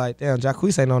 she'll know like, damn,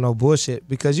 Jacquees ain't on no bullshit,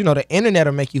 because you know the internet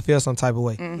will make you feel some type of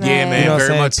way. Yeah, man, you know what I'm very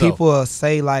saying? much so. People will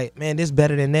say like, man, this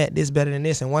better than that, this better than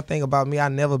this. And one thing about me, I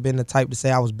never been the type to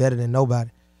say I was better than nobody,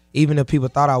 even if people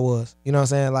thought I was. You know what I'm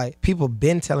saying? Like, people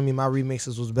been telling me my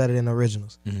remixes was better than the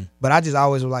originals, but I just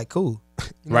always was like, cool.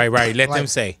 You know? Right. Let like, them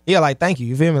say. Yeah, like, thank you.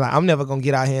 You feel me? Like, I'm never gonna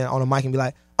get out here on the mic and be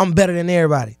like, I'm better than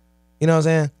everybody. You know what I'm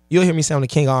saying? You'll hear me say I'm the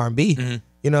king of R&B.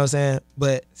 You know what I'm saying?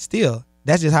 But still,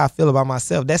 that's just how I feel about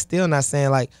myself. That's still not saying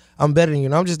like I'm better than you.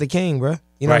 No, I'm just the king, bro.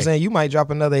 You know what I'm saying? You might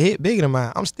drop another hit bigger than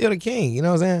mine. I'm still the king. You know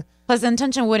what I'm saying? Plus, the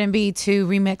intention wouldn't be to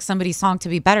remix somebody's song to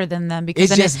be better than them, because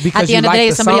It's just because at the you end of the like day,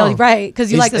 the somebody song. else, right?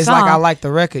 Because you like the It's song. like I like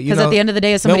the record. Because at the end of the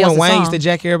day, it's somebody Remember else's when Wayne song. used to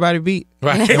jack everybody beat?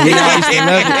 Right. And we all used to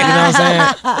love it. You know what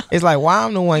I'm saying? It's like, why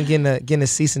I'm the one getting a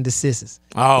cease and desist?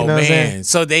 Oh, you know what I'm man.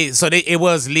 saying? So it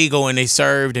was legal and they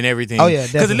served and everything. Oh, yeah, Because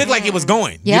it definitely. looked like it was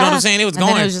going. Yeah. You know what I'm saying? It was And then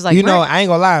going. it was just like, You know, right. I ain't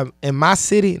gonna lie. In my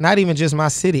city, not even just my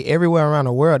city, everywhere around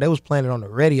the world, they was playing it on the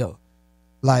radio.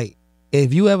 Like,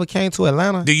 if you ever came to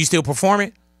Atlanta, Do you still perform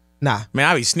it? nah. Man,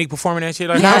 I be sneak performing that shit.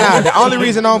 Like, Nah. The only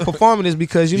reason I don't perform it is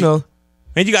because, you know,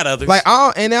 And you got others. like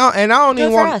I don't Good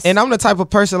even for want, us. and I'm the type of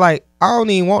person like I don't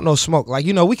even want no smoke. Like,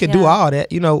 you know, we could do Yeah. all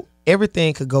that. You know,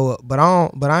 everything could go up, but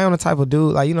I am the type of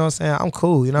dude, like, you know what I'm saying? I'm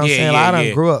cool. You know what I'm Yeah, saying? yeah, like, I done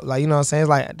yeah. grew up. Like, you know what I'm saying? It's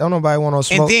like, don't nobody want no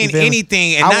smoke. and then you feel me?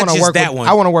 anything, and I not wanna just work that with, one.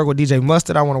 I want to work with DJ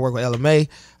Mustard. I want to work with LMA.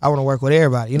 I want to work with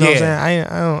everybody. You know what I'm saying?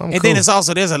 I'm and cool. then it's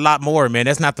also, there's a lot more, man.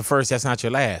 That's not the first. That's not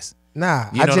your last. Nah,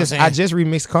 You know what I'm saying? I just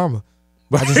remixed Karma.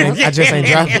 I just ain't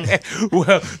dropping it.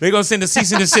 Well, they're going to send a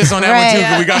cease and desist on that Right. one, too,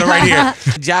 because we got it right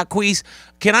here. Jacquees,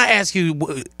 can I ask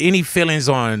you any feelings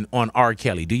on R.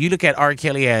 Kelly? Do you look at R.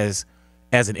 Kelly as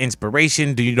an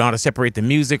inspiration? Do you know how to separate the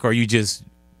music, or you just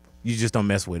don't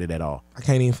mess with it at all? I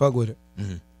can't even fuck with it. I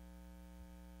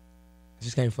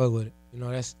just can't fuck with it. You know,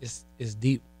 it's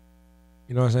deep.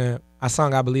 You know what I'm saying? I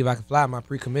sung I Believe I Can Fly, my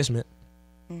pre-commitment.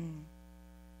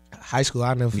 High school,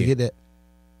 I'll never forget that.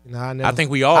 You know, I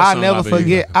think we all I'll sung never I Believe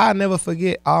forget. I'll never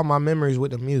forget all my memories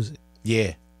with the music.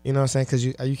 Yeah. You know what I'm saying? Because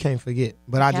you can't forget.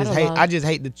 But I Catalog. just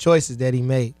hate the choices that he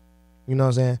made. You know what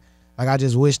I'm saying? Like, I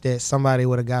just wish that somebody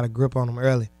would have got a grip on him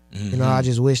early. You know, I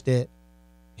just wish that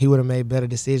he would have made better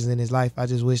decisions in his life. I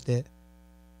just wish that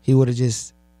he would have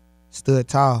just stood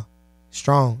tall,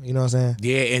 strong. You know what I'm saying?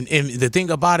 Yeah, and the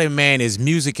thing about it, man, is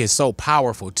music is so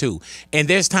powerful, too. And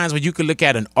there's times when you can look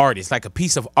at an artist, like a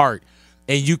piece of art,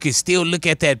 and you can still look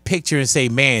at that picture and say,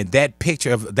 man, that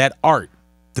picture of that art,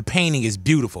 the painting is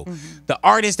beautiful. The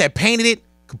artist that painted it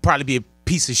could probably be a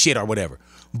piece of shit or whatever.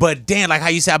 But damn, like how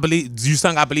you said, you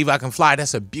sung I Believe I Can Fly.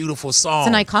 That's a beautiful song.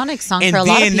 It's an iconic song and for a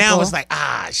lot of then people. now it's like,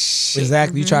 shit.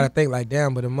 Exactly. You try to think like,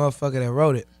 damn, but the motherfucker that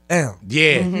wrote it, damn,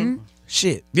 Yeah.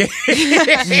 shit. Yeah.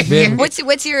 What's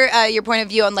your point of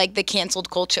view on like the canceled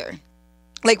culture?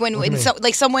 Like when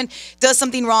someone does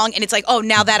something wrong and it's like, oh,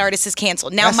 now that artist is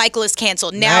canceled. Now Michael is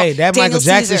canceled. Now Hey, that Daniel Michael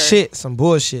Jackson Caesar. shit, some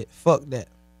bullshit. Fuck that.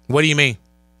 What do you mean?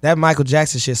 That Michael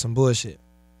Jackson shit, some bullshit.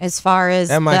 As far as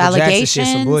That the Michael Jackson allegations, shit,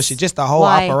 some bullshit. Just the whole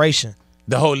why? operation.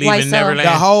 The whole Why Leaving so? Neverland?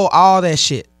 All that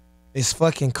shit is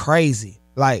fucking crazy.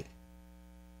 Like,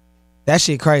 that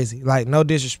shit crazy. Like, no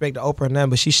disrespect to Oprah or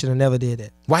nothing, but she should have never did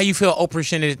that. Why you feel Oprah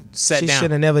shouldn't have sat She down?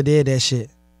 should have never did that shit.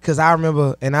 Because I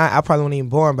remember, and I probably wasn't even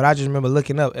born, but I just remember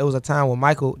looking up. It was a time when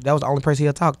Michael, that was the only person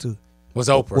he'll talk to, Was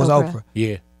Oprah. was Oprah. Oprah.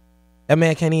 Yeah. That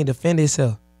man can't even defend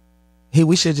himself.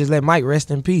 We should just let Mike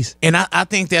rest in peace. And I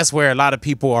think that's where a lot of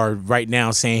people are right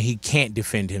now saying he can't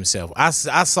defend himself. I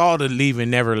saw the Leaving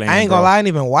Neverland. I ain't gonna bro. lie, I ain't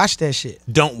even watch that shit.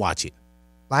 Don't watch it.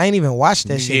 I ain't even watched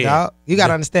that shit, Yeah. dog. You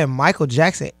gotta understand, Michael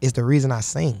Jackson is the reason I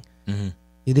sing.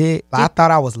 You did? Like, I thought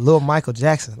I was Lil Michael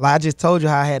Jackson. Like I just told you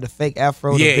how I had the fake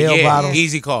afro, the bell bottom.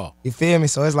 Easy call. You feel me?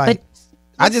 So it's like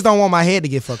I just don't want my head to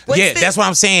get fucked up. That's what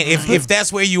I'm saying. If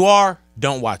that's where you are,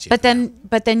 don't watch it. But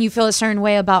then you feel a certain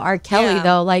way about R. Kelly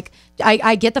though. Like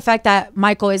I get the fact that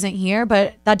Michael isn't here,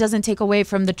 but that doesn't take away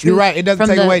from the truth. You're right. It doesn't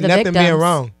take away nothing victims. being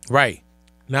wrong. Right.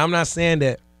 Now I'm not saying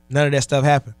that none of that stuff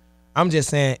happened. I'm just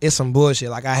saying it's some bullshit.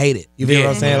 Like I hate it. You feel what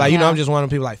I'm saying? Like I'm just one of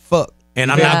the people like fuck. And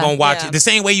I'm not gonna watch it the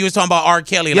same way you was talking about R.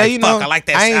 Kelly. Like fuck, I like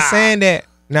that. I ain't saying that.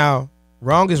 Now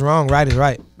wrong is wrong, right is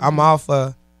right. I'm all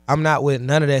for. I'm not with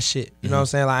none of that shit. You know what I'm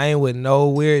saying? Like I ain't with no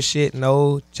weird shit,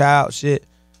 no child shit,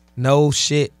 no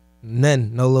shit,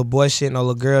 nothing. No little boy shit, no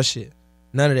little girl shit.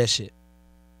 None of that shit.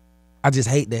 I just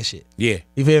hate that shit. Yeah.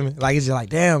 You feel me? Like it's just like,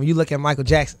 damn, you look at Michael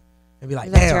Jackson and be like,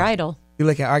 That's damn. your idol. You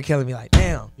look at R. Kelly and be like,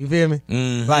 damn. You feel me?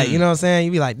 Mm-hmm. Like, you know what I'm saying?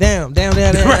 You be like, damn.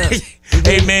 Right.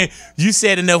 Hey man, you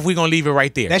said enough. We're gonna leave it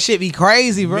right there. That shit be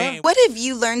crazy, bro. Man. What have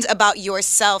you learned about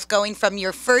yourself going from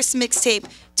your first mixtape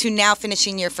to now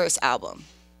finishing your first album?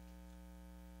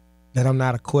 That I'm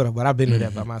not a quitter, but I've been through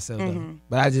that by myself though.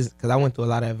 But I just, because I went through a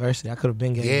lot of adversity. I could have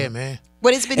been getting man.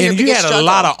 What has been your And you biggest had struggle?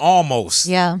 a lot of almost.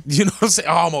 Yeah. You know what I'm saying?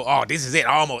 Almost. Oh, this is it.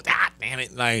 Almost. Ah, damn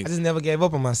it. Like I just never gave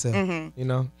up on myself, you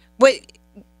know? What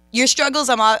your struggles?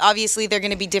 Obviously they're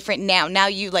going to be different now. Now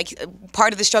you like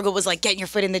part of the struggle was like getting your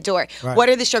foot in the door. Right. What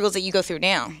are the struggles that you go through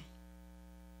now?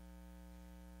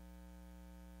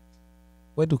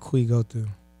 What do Kui go through?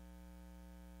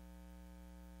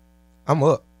 I'm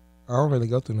up. I don't really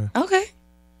go through nothing. Okay.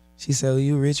 She said, well,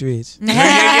 you rich.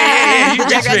 yeah. You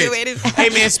rich. Graduated. Hey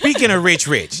man, speaking of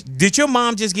rich, did your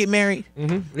mom just get married?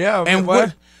 Yeah. And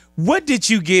what did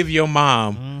you give your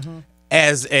mom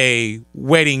as a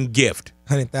wedding gift?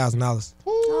 $100,000.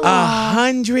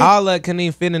 100. All that couldn't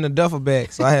even fit in the duffel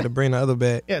bag, so I had to bring the other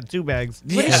bag. Yeah, 2 bags.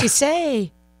 What did she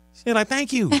say? She like,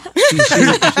 thank you. She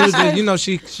was just, you know,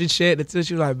 she shared the too.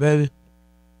 She was like, baby,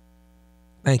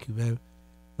 thank you, baby.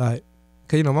 Like,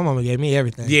 cause you know my mama gave me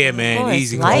everything. Yeah, man, course,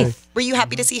 easy. life. Were you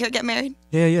happy to see her get married?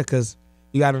 Yeah, cause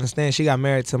you gotta understand, she got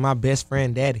married to my best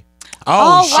friend, daddy.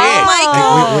 Oh, shit.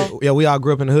 wow. Like, we all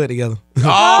grew up in the hood together.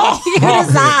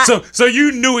 Oh, so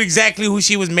you knew exactly who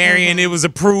she was marrying. It was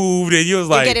approved, and you was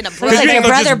like, getting a 'cause brother. you Like ain't your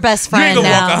gonna brother just- best You ain't friend gonna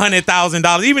now. walk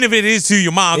 $100,000, even if it is to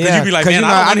your mom, because you be like, cause man, you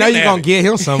know, I know you gonna get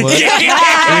him some of it. Yeah. You know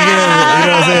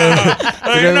what I'm saying?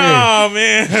 Like, You know what I no,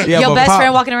 man. Yeah, Your but best Pop-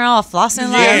 friend walking around all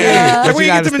flossing like Yeah. But Where you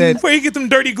you, gotta understand- where you get them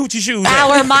dirty Gucci shoes? at?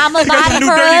 our mama You got bought them it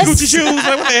new for dirty us. Gucci shoes.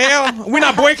 Like, what the hell? We're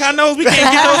not boycotting those. We can't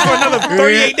get those for another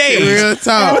 38 days. Real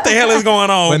talk. What the hell is going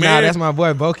on, But man? nah, that's my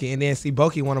boy Boki, and then see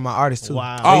Boki, one of my artists too.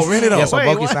 Wow. Oh, really though? Yeah, so Wait,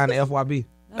 Boki what? signed to FYB.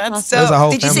 That's There's a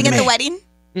whole Did you sing at family. the wedding?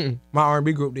 My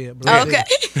R&B group did. But Oh,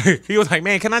 okay. He was like,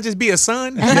 man, can I just be a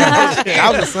son?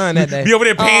 I was a son that day. Be over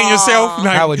there paying yourself.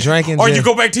 Like, I was drinking. or you just-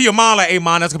 go back to your mom like, hey,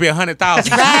 mom, that's gonna be 100,000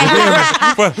 for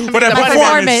that performance.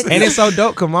 performance. And it's so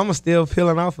dope because mama still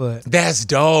peeling off of it. That's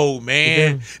dope,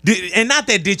 man. And not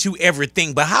that did you ever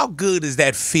think, but how good does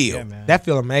that feel? Yeah, man. That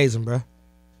feel amazing, bro.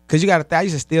 Because you got to I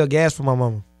used to steal gas from my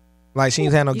mama. Like, she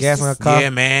ain't had no gas in her car. Yeah,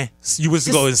 man. You was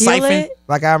to go and Steal siphon. it?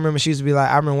 Like, I remember she used to be like,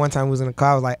 I remember one time we was in the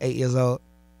car, I was like 8 years old.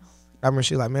 I remember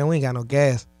she was like, man, we ain't got no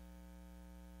gas.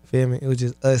 You feel me? It was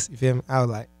just us. You feel me? I was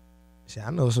like, shit, I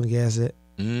know where some gas at.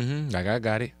 Like, I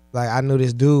got it. Like, I knew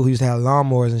this dude who used to have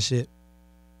lawnmowers and shit.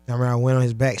 I remember I went on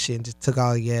his back shit and just took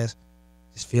all the gas.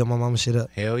 Just filled my mama shit up.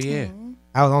 Hell yeah.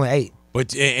 I was only 8.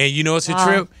 But and you know it's a Wow.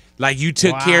 trip? Like, you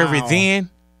took care of it Wow. then,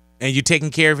 and you taking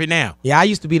care of it now. Yeah, I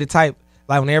used to be the type,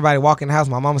 like when everybody walk in the house,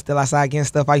 my mama still outside getting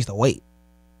stuff, I used to wait.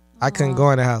 I couldn't go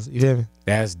in the house. You feel me?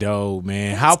 That's dope,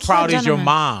 man. How cute, proud is your gentleman.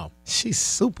 mom? She's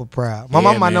super proud. My Yeah,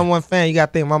 mama my man. number one fan. You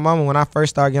gotta think, my mama, when I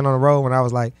first started getting on the road, when I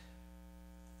was like,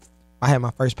 I had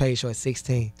my first page show at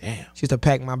 16. Damn. She used to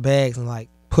pack my bags and like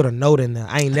put a note in there.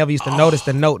 I ain't never used to notice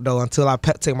the note though until I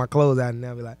take my clothes out and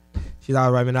be like, she's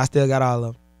all right, man. I still got all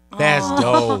of them. That's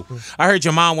dope. I heard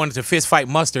your mom wanted to fist fight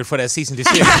Mustard for that cease and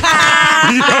desist. You know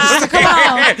what I'm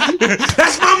saying?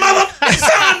 That's my mother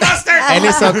son, Mustard. And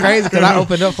it's so crazy because I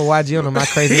opened up for YG on my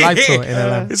Crazy Life tour in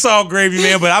Atlanta. It's all gravy,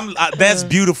 man. But that's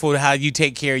beautiful how you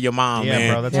take care of your mom, Yeah,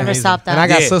 man. bro. That's Never amazing. stop that. And I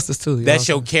got Yeah. sisters too. You That's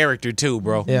know your character too,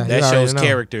 bro. Yeah, that you already shows know.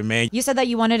 character, man. You said that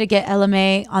you wanted to get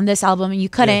LMA on this album and you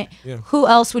couldn't. Yeah. Who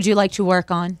else would you like to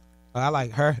work on? I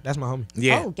like her. That's my homie.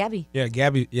 Yeah. Oh, Gabby. Yeah,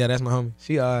 Gabby. Yeah, that's my homie.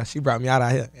 She brought me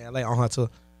out here in LA on her tour.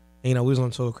 And, you know, we was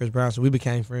on tour with Chris Brown, so we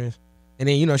became friends. And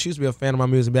then, you know, she used to be a fan of my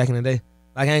music back in the day.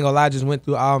 Like, I ain't gonna lie, I just went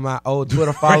through all my old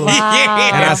Twitter followers.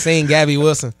 Yeah. And I seen Gabby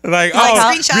Wilson. Like,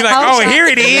 screenshot, be like, screenshot. here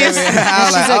it is. I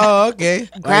was like, oh, okay.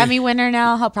 Grammy winner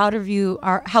now. How proud of you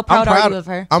are? How proud are you of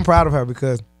her? I'm proud of her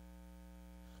because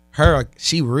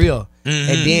she real.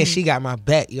 And then she got my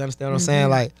back. You understand what I'm saying?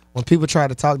 Like, when people tried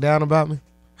to talk down about me,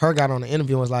 her got on the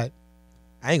interview and was like,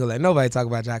 I ain't gonna let nobody talk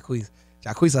about Jacquees.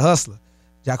 Jacquees a hustler.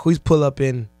 Jacquees pull up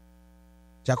in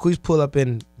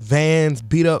vans,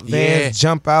 beat up vans,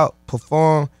 jump out,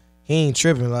 perform. He ain't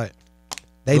tripping. Like,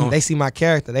 they see my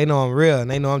character. They know I'm real, and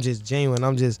they know I'm just genuine.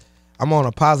 I'm on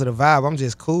a positive vibe. I'm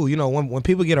just cool. You know, when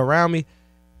people get around me,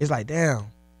 it's like, damn.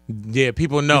 Yeah,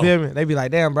 people know. You feel me? They be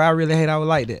like, damn, bro, I really hate I would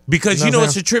like that. Because you know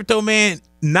it's a trip though, man,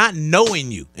 not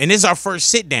knowing you. And this is our first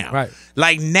sit down. Right.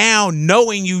 Like now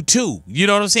knowing you too. You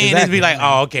know what I'm saying? Exactly. It's be like,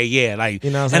 oh, okay, yeah. Like,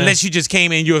 you know what I'm unless saying? you just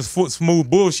came in, you're a smooth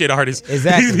bullshit artist.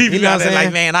 Exactly. People You know out what I'm there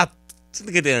like, saying? man,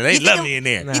 look at them. They love me in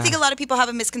there. Nah. You think a lot of people have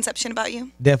a misconception about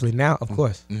you? Definitely now, of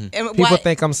course. And People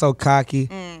think I'm so cocky.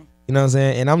 You know what I'm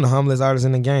saying? And I'm the humblest artist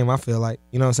in the game, I feel like.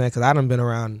 You know what I'm saying? Because I done been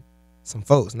around some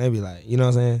folks, and they be like, you know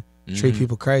what I'm saying? Treat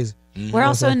people crazy. We're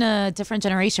also in a different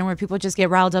generation where people just get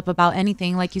riled up about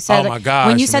anything. Like you said, Oh my gosh,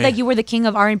 when you said man. that you were the king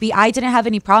of R&B, I didn't have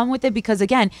any problem with it because,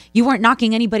 again, you weren't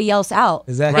knocking anybody else out.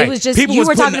 Exactly. It was just people you was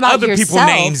were talking putting about other yourself.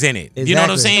 people's names in it. You know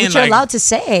what I'm Exactly. saying? Which you're allowed to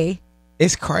say.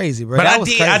 It's crazy, bro. But That I was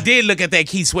did. crazy. I did look at that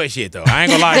Key Sweat shit though. I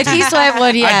ain't gonna lie The to Key you. Sweat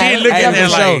one, yeah. I did look at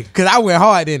that like, because I went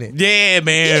hard in it. yeah,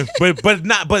 man.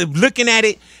 but looking at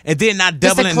it and then not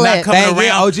Just a doubling, clip. not coming Dang,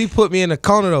 yeah, around. OG put me in the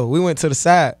corner though. We went to the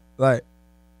side, like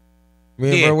me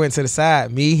and Yeah. bro went to the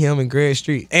side. Me, him, and Greg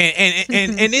Street.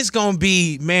 And it's gonna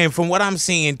be, man, from what I'm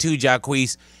seeing too,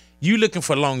 Jacquees, you looking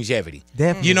for longevity.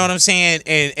 Definitely. You know what I'm saying?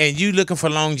 And you looking for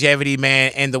longevity,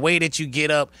 man. And the way that you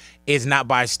get up is not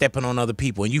by stepping on other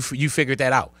people. And you figured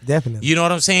that out. Definitely. You know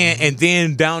what I'm saying? And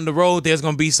then down the road, there's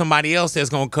gonna be somebody else that's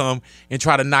gonna come and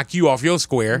try to knock you off your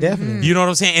square. Definitely. You know what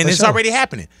I'm saying? And For it's sure. already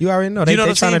happening. You already know. You They know what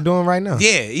I'm trying to saying? do them right now.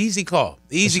 Yeah, easy call.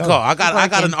 Easy sure. call. I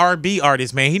got an R&B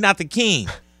artist, man. He not the king.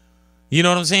 You know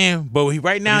what I'm saying? But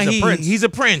right now He's a prince. he's a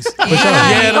prince.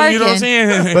 Yeah, you know what I'm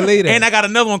saying? Believe that. And I got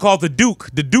another one called the Duke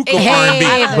of Hey,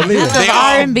 R&B. Believe it. the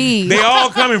R&B. They all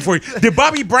coming for you. Did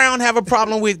Bobby Brown have a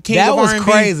problem with King That of was R&B?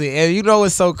 crazy. And you know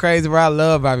what's so crazy, bro? I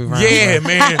love Bobby Brown. Yeah, bro.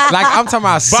 man. Like, I'm talking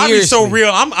about Bobby's so seriously.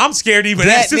 real. I'm scared to even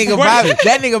That ask this nigga question. Bobby.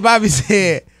 That nigga Bobby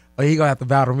said, "Oh, he gonna have to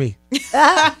battle me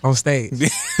on stage."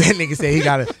 That nigga said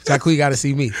Jacquees gotta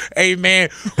see me. Hey man,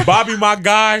 Bobby, my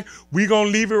guy. We gonna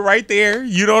leave it right there.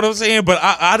 You know what I'm saying? But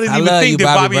I didn't I even love think you,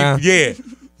 that Bobby Brown. Yeah.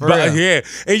 For real. Yeah,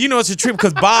 and you know it's a trip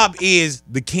because Bob is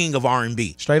the king of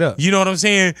R&B. Straight up. You know what I'm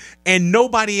saying? And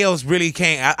nobody else really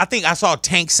came. I think I saw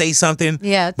Tank say something.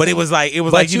 Yeah, but it was like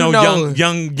But you know,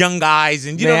 young guys,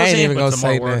 and you know Man, what I I'm ain't saying. even gonna But some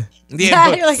say more work. that.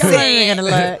 Yeah, You're like, I'm not even gonna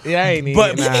look. Yeah, I ain't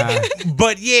even.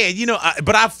 but yeah, you know,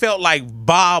 but I felt like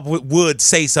Bob would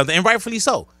say something, and rightfully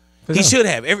so. He should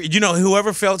have.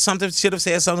 Whoever felt something should have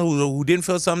said something. Who didn't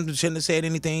feel something shouldn't have said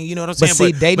anything. You know what I'm But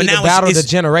saying? see, they need to now battle it's the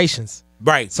generations.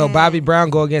 right. So Bobby Brown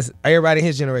go against everybody in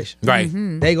his generation. Right.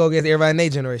 They go against everybody in their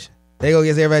generation. They go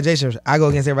against everybody in their generation. I go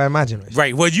against everybody in my generation.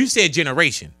 Right. Well, you said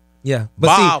generation. Yeah.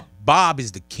 But Bob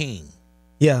is the king.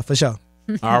 yeah, for sure.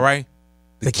 All right.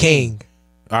 The king.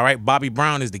 All right. Bobby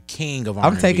Brown is the king of R&B.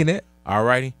 I'm taking it. All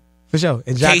righty. For sure.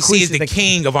 And KC is the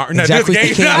king of R&B. Jacquees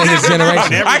the king of his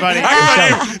generation. Everybody.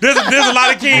 There's a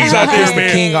lot of kings out there, Jacquees the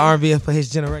man. king of R&B for his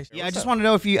generation. Yeah, I just want to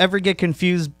know if you ever get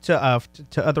confused to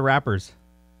other rappers.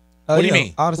 What do you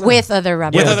mean? All the time. With other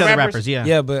rappers. With With other other rappers? rappers, yeah.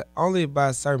 Yeah, but only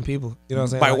by certain people. You know what I'm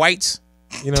saying? By Like, whites.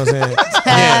 You know what I'm saying?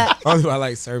 Yeah. Only by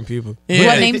like certain people. Yeah.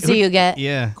 What names do you get?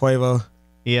 Yeah, Quavo.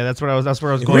 yeah, that's where I was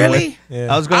going. Really? With.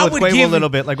 Yeah. I was going with Quavo a little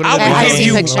bit. Like, what I are I would seen give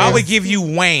you. pictures. I would give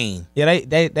you Wayne Yeah,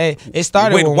 they it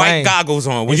started with with white Wayne. goggles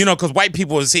on. Well, you know, because white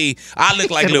people see I look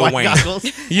like Lil White Wayne. goggles.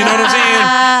 You know what I'm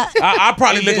saying? I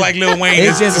probably look like Lil Wayne.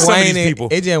 It's to just some of Wayne. these people.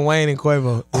 It's just Wayne and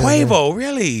Quavo. Quavo,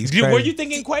 really? Were crazy. you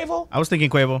thinking Quavo? I was thinking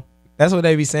Quavo. That's what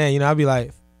they be saying. You know, I'll be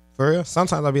like, for real?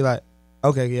 Sometimes I'll be like,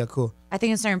 okay, yeah, cool. I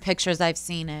think in certain pictures I've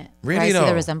seen it. Really, where I see though?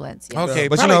 the resemblance. Yeah. Okay,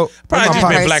 But you probably, know, probably my just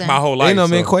been person. black my whole life. You know,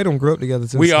 me and so Quavo grew up together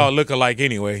too. we so. all look alike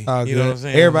anyway. You know Good. what I'm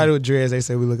saying? Everybody with dreads, they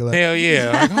say we look alike. Hell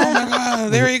yeah. Like, oh my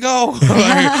God, there you go.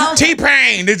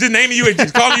 T-Pain. They're just naming you and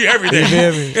just calling you everything. You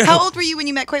feel me? How old were you when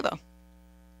you met Quavo?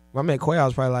 When I met Quavo, I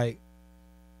was probably like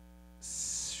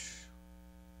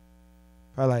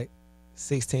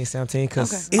 16, 17,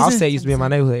 because Okay. Offset used to be in my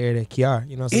neighborhood area, Kiara.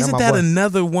 You know what I'm saying? Isn't my that boy.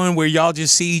 another one where y'all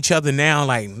just see each other now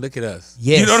like, look at us?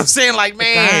 Yes. You know what I'm saying? Like,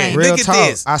 man, Real look at talk.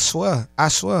 this. I swear.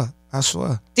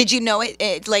 Did you know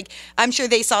it? Like, I'm sure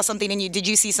they saw something in you. Did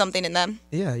you see something in them?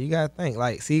 Yeah, you gotta think.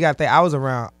 Like, see, you gotta think. I was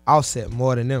around Offset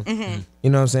more than them. You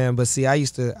know what I'm saying? But see, I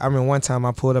remember one time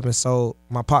I pulled up and sold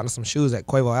my partner some shoes at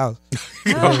Quavo house.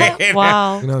 Okay,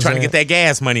 Wow. You know what I'm Trying to saying? get that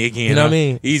gas money again. You know huh? what I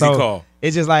mean? Easy So, call.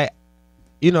 It's just like,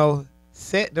 you know,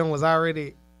 Set them was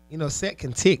already, Set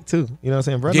can tick too. You know what I'm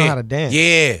saying? Bro know how to dance.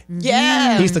 Yeah.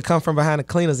 Yeah. He used to come from behind the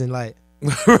cleaners and like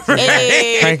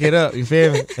Hey. crank it up. You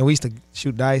feel me? And we used to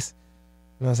shoot dice.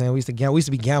 You know what I'm saying? We used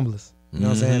to be gamblers. You know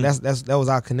what I'm saying? That was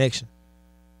our connection.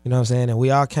 You know what I'm saying? And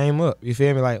we all came up. You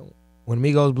feel me? Like when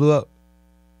Migos blew up.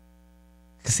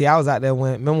 Cause see, I was out there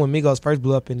remember when Migos first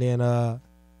blew up, and then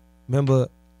remember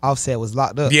Offset was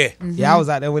locked up. Yeah. Yeah, I was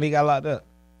out there when he got locked up.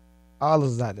 All of us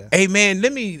was out there. Hey man,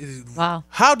 Wow.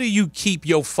 How do you keep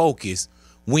your focus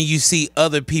when you see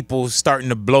other people starting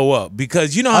to blow up?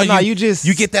 Because you know how you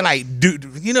get that like, dude,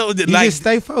 You like just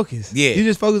stay focused. Yeah. You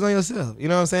just focus on yourself. You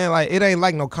know what I'm saying? Like it ain't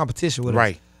like no competition with us.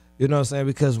 right. You know what I'm saying?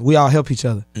 Because we all help each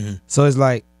other. So it's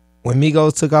like when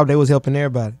Migos took off, they was helping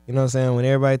everybody. You know what I'm saying? When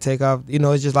everybody take off,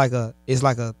 it's just like a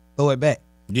throw it back.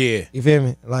 Yeah. You feel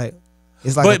me? Like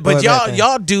it's like But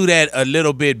y'all do that a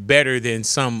little bit better than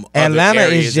some Atlanta other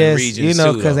areas is just, and regions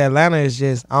too, because though. Atlanta is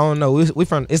just, I don't know. We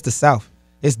from, it's the South.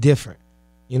 It's different.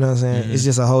 You know what I'm saying? It's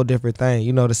just a whole different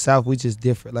thing. The South, we just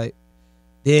different. Like,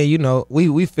 then,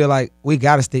 we feel like we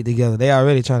got to stick together. They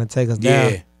already trying to take us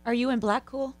down. Are you in Black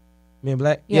Cool? Me and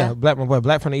Black? Yeah. Black, my boy.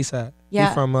 Black from the east side.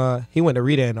 Yeah. He went to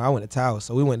Redan, I went to Towers.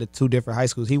 So we went to two different high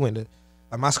schools. He went to,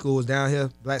 like my school was down here,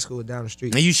 Black school was down the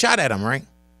street. And you shot at him, right?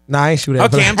 Nah, I ain't shoot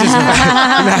at Okay, I'm just.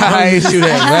 Nah, I ain't shoot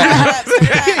at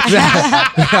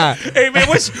Black. Hey man,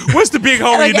 what's the big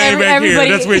homie Like name back here? everybody-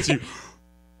 That's with you.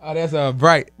 Oh, that's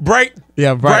Bright. Bright.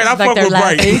 Yeah, Bright. I Like fuck they're with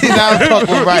Bright. laughing. I fuck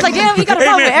with Bright. He's like, damn, you got a Hey,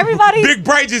 problem with man, everybody? Big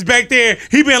Bright just back there.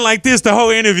 He been like this the whole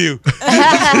interview.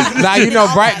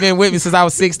 Nah, Bright been with me since I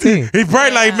was 16. He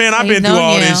Bright like, man, I've He's been through known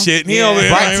all you. this shit. And he over there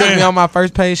Bright like, took man, me on my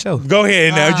first paid show. go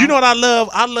ahead now. You know what I love?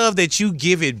 I love that you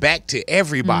give it back to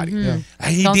everybody.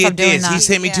 He Don't did stop doing this. He that.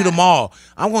 sent me to the mall.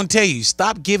 I'm going to tell you,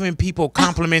 stop giving people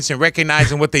compliments and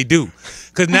recognizing what they do.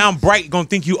 Because now I'm Bright going to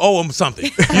think you owe him something.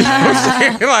 You know what I'm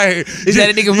saying? Like, Is that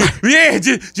a nigga? yeah,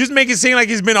 just make it seem like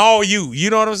it's been all you. You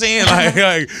know what I'm saying?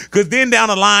 Like, because then down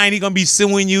the line, he going to be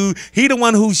suing you. He the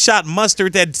one who shot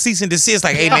Mustard that cease and desist.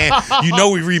 Like, hey, man,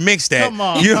 we remixed that. Come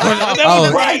on. You know, that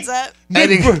was Bright. Heads up.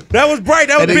 That was Bright.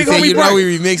 That was big homie you Bright. know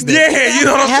we remixed it. Yeah, you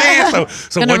know what I'm saying?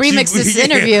 So Gonna what remix you, this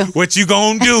interview. What you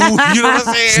gonna do? You know what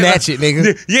I'm saying? Snatch it,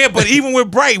 nigga. Yeah, but even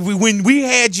with Bright, when we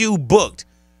had you booked,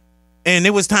 and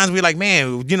there was times we were like,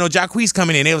 man, Jacquees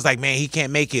coming in. It was like, man, he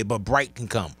can't make it, but Bright can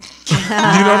come. You know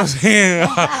what I'm saying?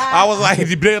 I was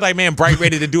like, man, Bright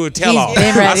ready to do a tell-all. He's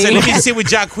been I said, ready. let me sit with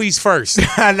Jacquees first.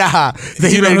 Nah,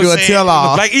 then you know ready to what do I'm a saying?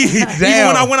 tell-all. Like, even Damn.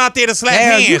 when I went out there to slap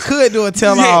Damn, hands. you could do a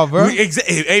tell-all, bro.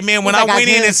 Hey, man, when He's I like, went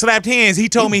I in could. and slapped hands, he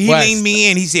told me, he West. leaned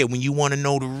me in. He said, when you want to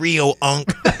know the real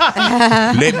unk,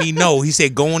 let me know. He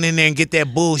said, go on in there and get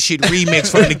that bullshit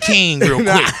remix from the king real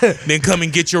quick. Then come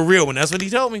and get your real one. That's what he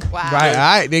told me. Wow. Right, all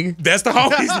right, nigga. That's the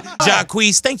homies.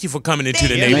 Jacquees, thank you for coming into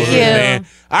the Thank you. neighborhood, Thank you. man.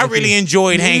 I really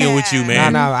enjoyed hanging with you,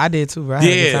 man. Nah, I did too, bro. I had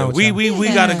a good Yeah, time with we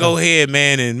y'all. gotta go ahead,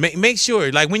 man, and make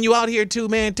sure, like when you out here too,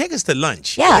 man, take us to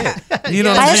lunch. Yeah. You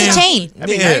know Buy what I'm us a saying? chain.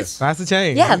 That'd be Yeah. nice. That's the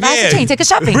change. Yeah, buy us a chain. Take us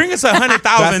shopping. Bring us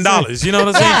 $100,000. You know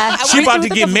what I'm saying? Yeah. She What about do to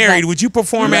you get think married. about Would you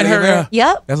perform You at ready, her? man?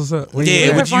 Yep. That's what's up. When you Yeah,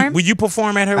 ready? perform? would you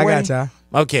perform at her I wedding? got y'all.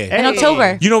 Okay. In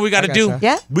October. You know what we got to I got do? y'all.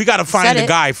 Yeah. We got to find Said the it.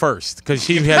 guy first because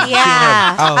she has.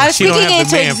 Yeah. Oh, I was she don't speaking have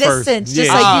the into man first. existence, just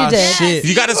Yeah. like Oh, you did. shit.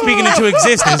 You got to speak it into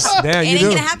existence. Damn, It you ain't do.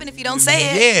 gonna happen if you don't say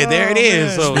it. Yeah, there it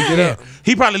is. So Speak it yeah. up.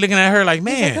 He probably looking at her like,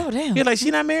 man. like, oh, damn. You're like,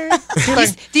 she not married? He like,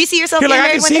 Do you see yourself he like, getting I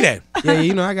married can one see day?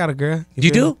 that. Yeah, I got a girl.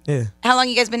 You feel do? me? Yeah. How long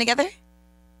you guys been together?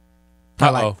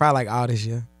 Uh-oh. Probably like all this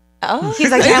year. Oh, He's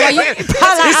like, damn, you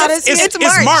It's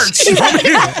March.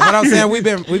 But I'm saying we've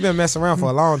been messing around for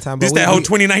a long time. But This we- that whole we-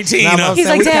 2019. Nah, but huh? I'm He's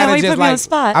saying like, we damn, kinda why you just put me on like- the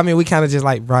spot? I mean, we kind of just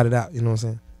like brought it out. You know what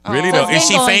I'm saying? Really Oh. though? So Is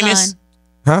she What's going famous?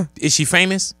 on? Huh? Is she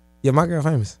famous? Yeah, my girl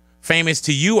famous. Famous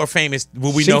to you or famous?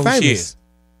 Will we She know who she famous. is?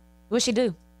 What'd she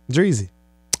do? Dreezy.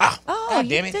 Oh, God you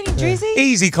damn it. dating Drizzy?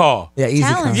 Easy call. Yeah, easy.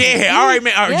 Talent. Come. Yeah. All right,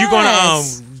 man. Are you gonna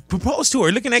Yes. propose to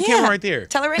her? Look in that camera right there.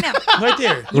 Tell her right now. Right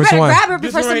there. You Which better one? grab her before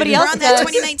This one right somebody here. We're else on that does.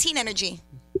 2019 energy.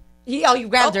 You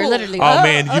grabbed her, Oh. literally. Oh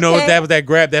man, you know what okay. that was? That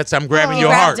grab. That's I'm grabbing You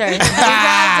your heart. grabbed her. You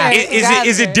grabbed her. You grabbed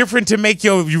Is her. it different to make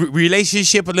your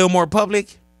relationship a little more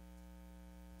public?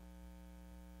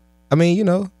 I mean,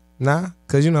 nah,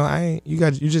 cause I ain't.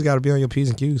 You just got to be on your P's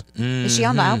and Q's. Is she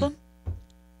on the album?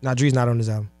 Nah, Dree's not on this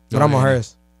album, but Oh, I'm on yeah.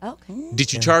 hers. Okay.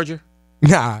 Did you charge her?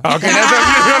 Nah, Okay, that's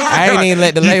I ain't even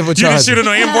let the label You charge. didn't shoot her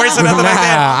no invoice or nothing like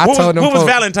that. Nah, I told them What was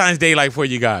folks- Valentine's Day like for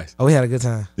you guys? Oh, we had a good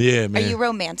time. Yeah, Are man. you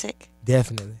romantic?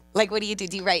 Definitely. Like, what do you do?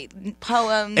 Do you write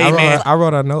poems? Hey, man. I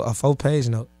wrote a note, a 4-page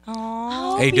note.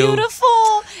 Oh, Hey, dude. Beautiful.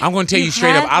 I'm gonna tell you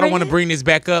straight up. I don't want to bring this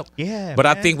back up. Yeah, But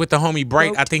I man. think with the homie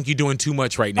Bright, I think you're doing too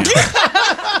much right now.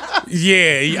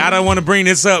 Yeah, I don't want to bring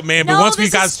this up, man. But No, once we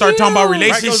this got to is start talking about cute.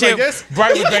 relationship,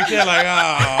 Bright was back there like,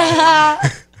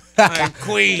 oh. Like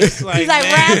Queens, like, He's like,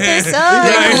 man. wrap this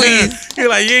up. You're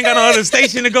like, you ain't got no other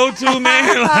station to go to,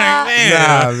 man. Like, man,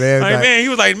 Nah, man, like, like- man. He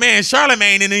was like, man,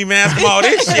 Charlamagne didn't even ask him all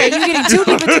this shit. You getting too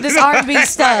deep into this R&B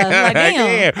stuff. Like,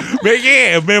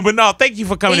 damn. man. But no, thank you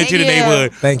for coming into the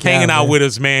neighborhood, Thank you, hanging out man. with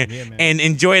us, man. And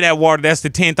enjoy that water. That's the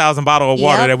 10,000 bottle of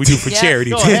water Yep. that we do for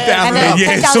charity. Go ahead. And then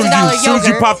Yeah, $10,000 soon as you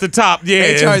yogurt. pop the top, yeah.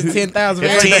 They charge 10,000.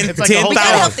 It's like- it's like the whole- We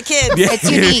gotta help 10,000. the kids.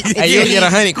 It's unique. It's Hey, you'll unique. get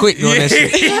 100 quick doing that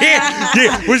shit.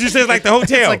 yeah. What you say? It's like the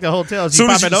hotel. It's like the hotels. You Soon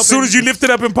pop as, it open. soon as you lift it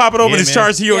up and pop it open, Yeah, it's man.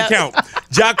 charged to your Yep. account.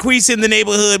 Jacquees in the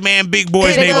neighborhood, man. Big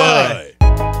Boy's Big Boy. neighborhood.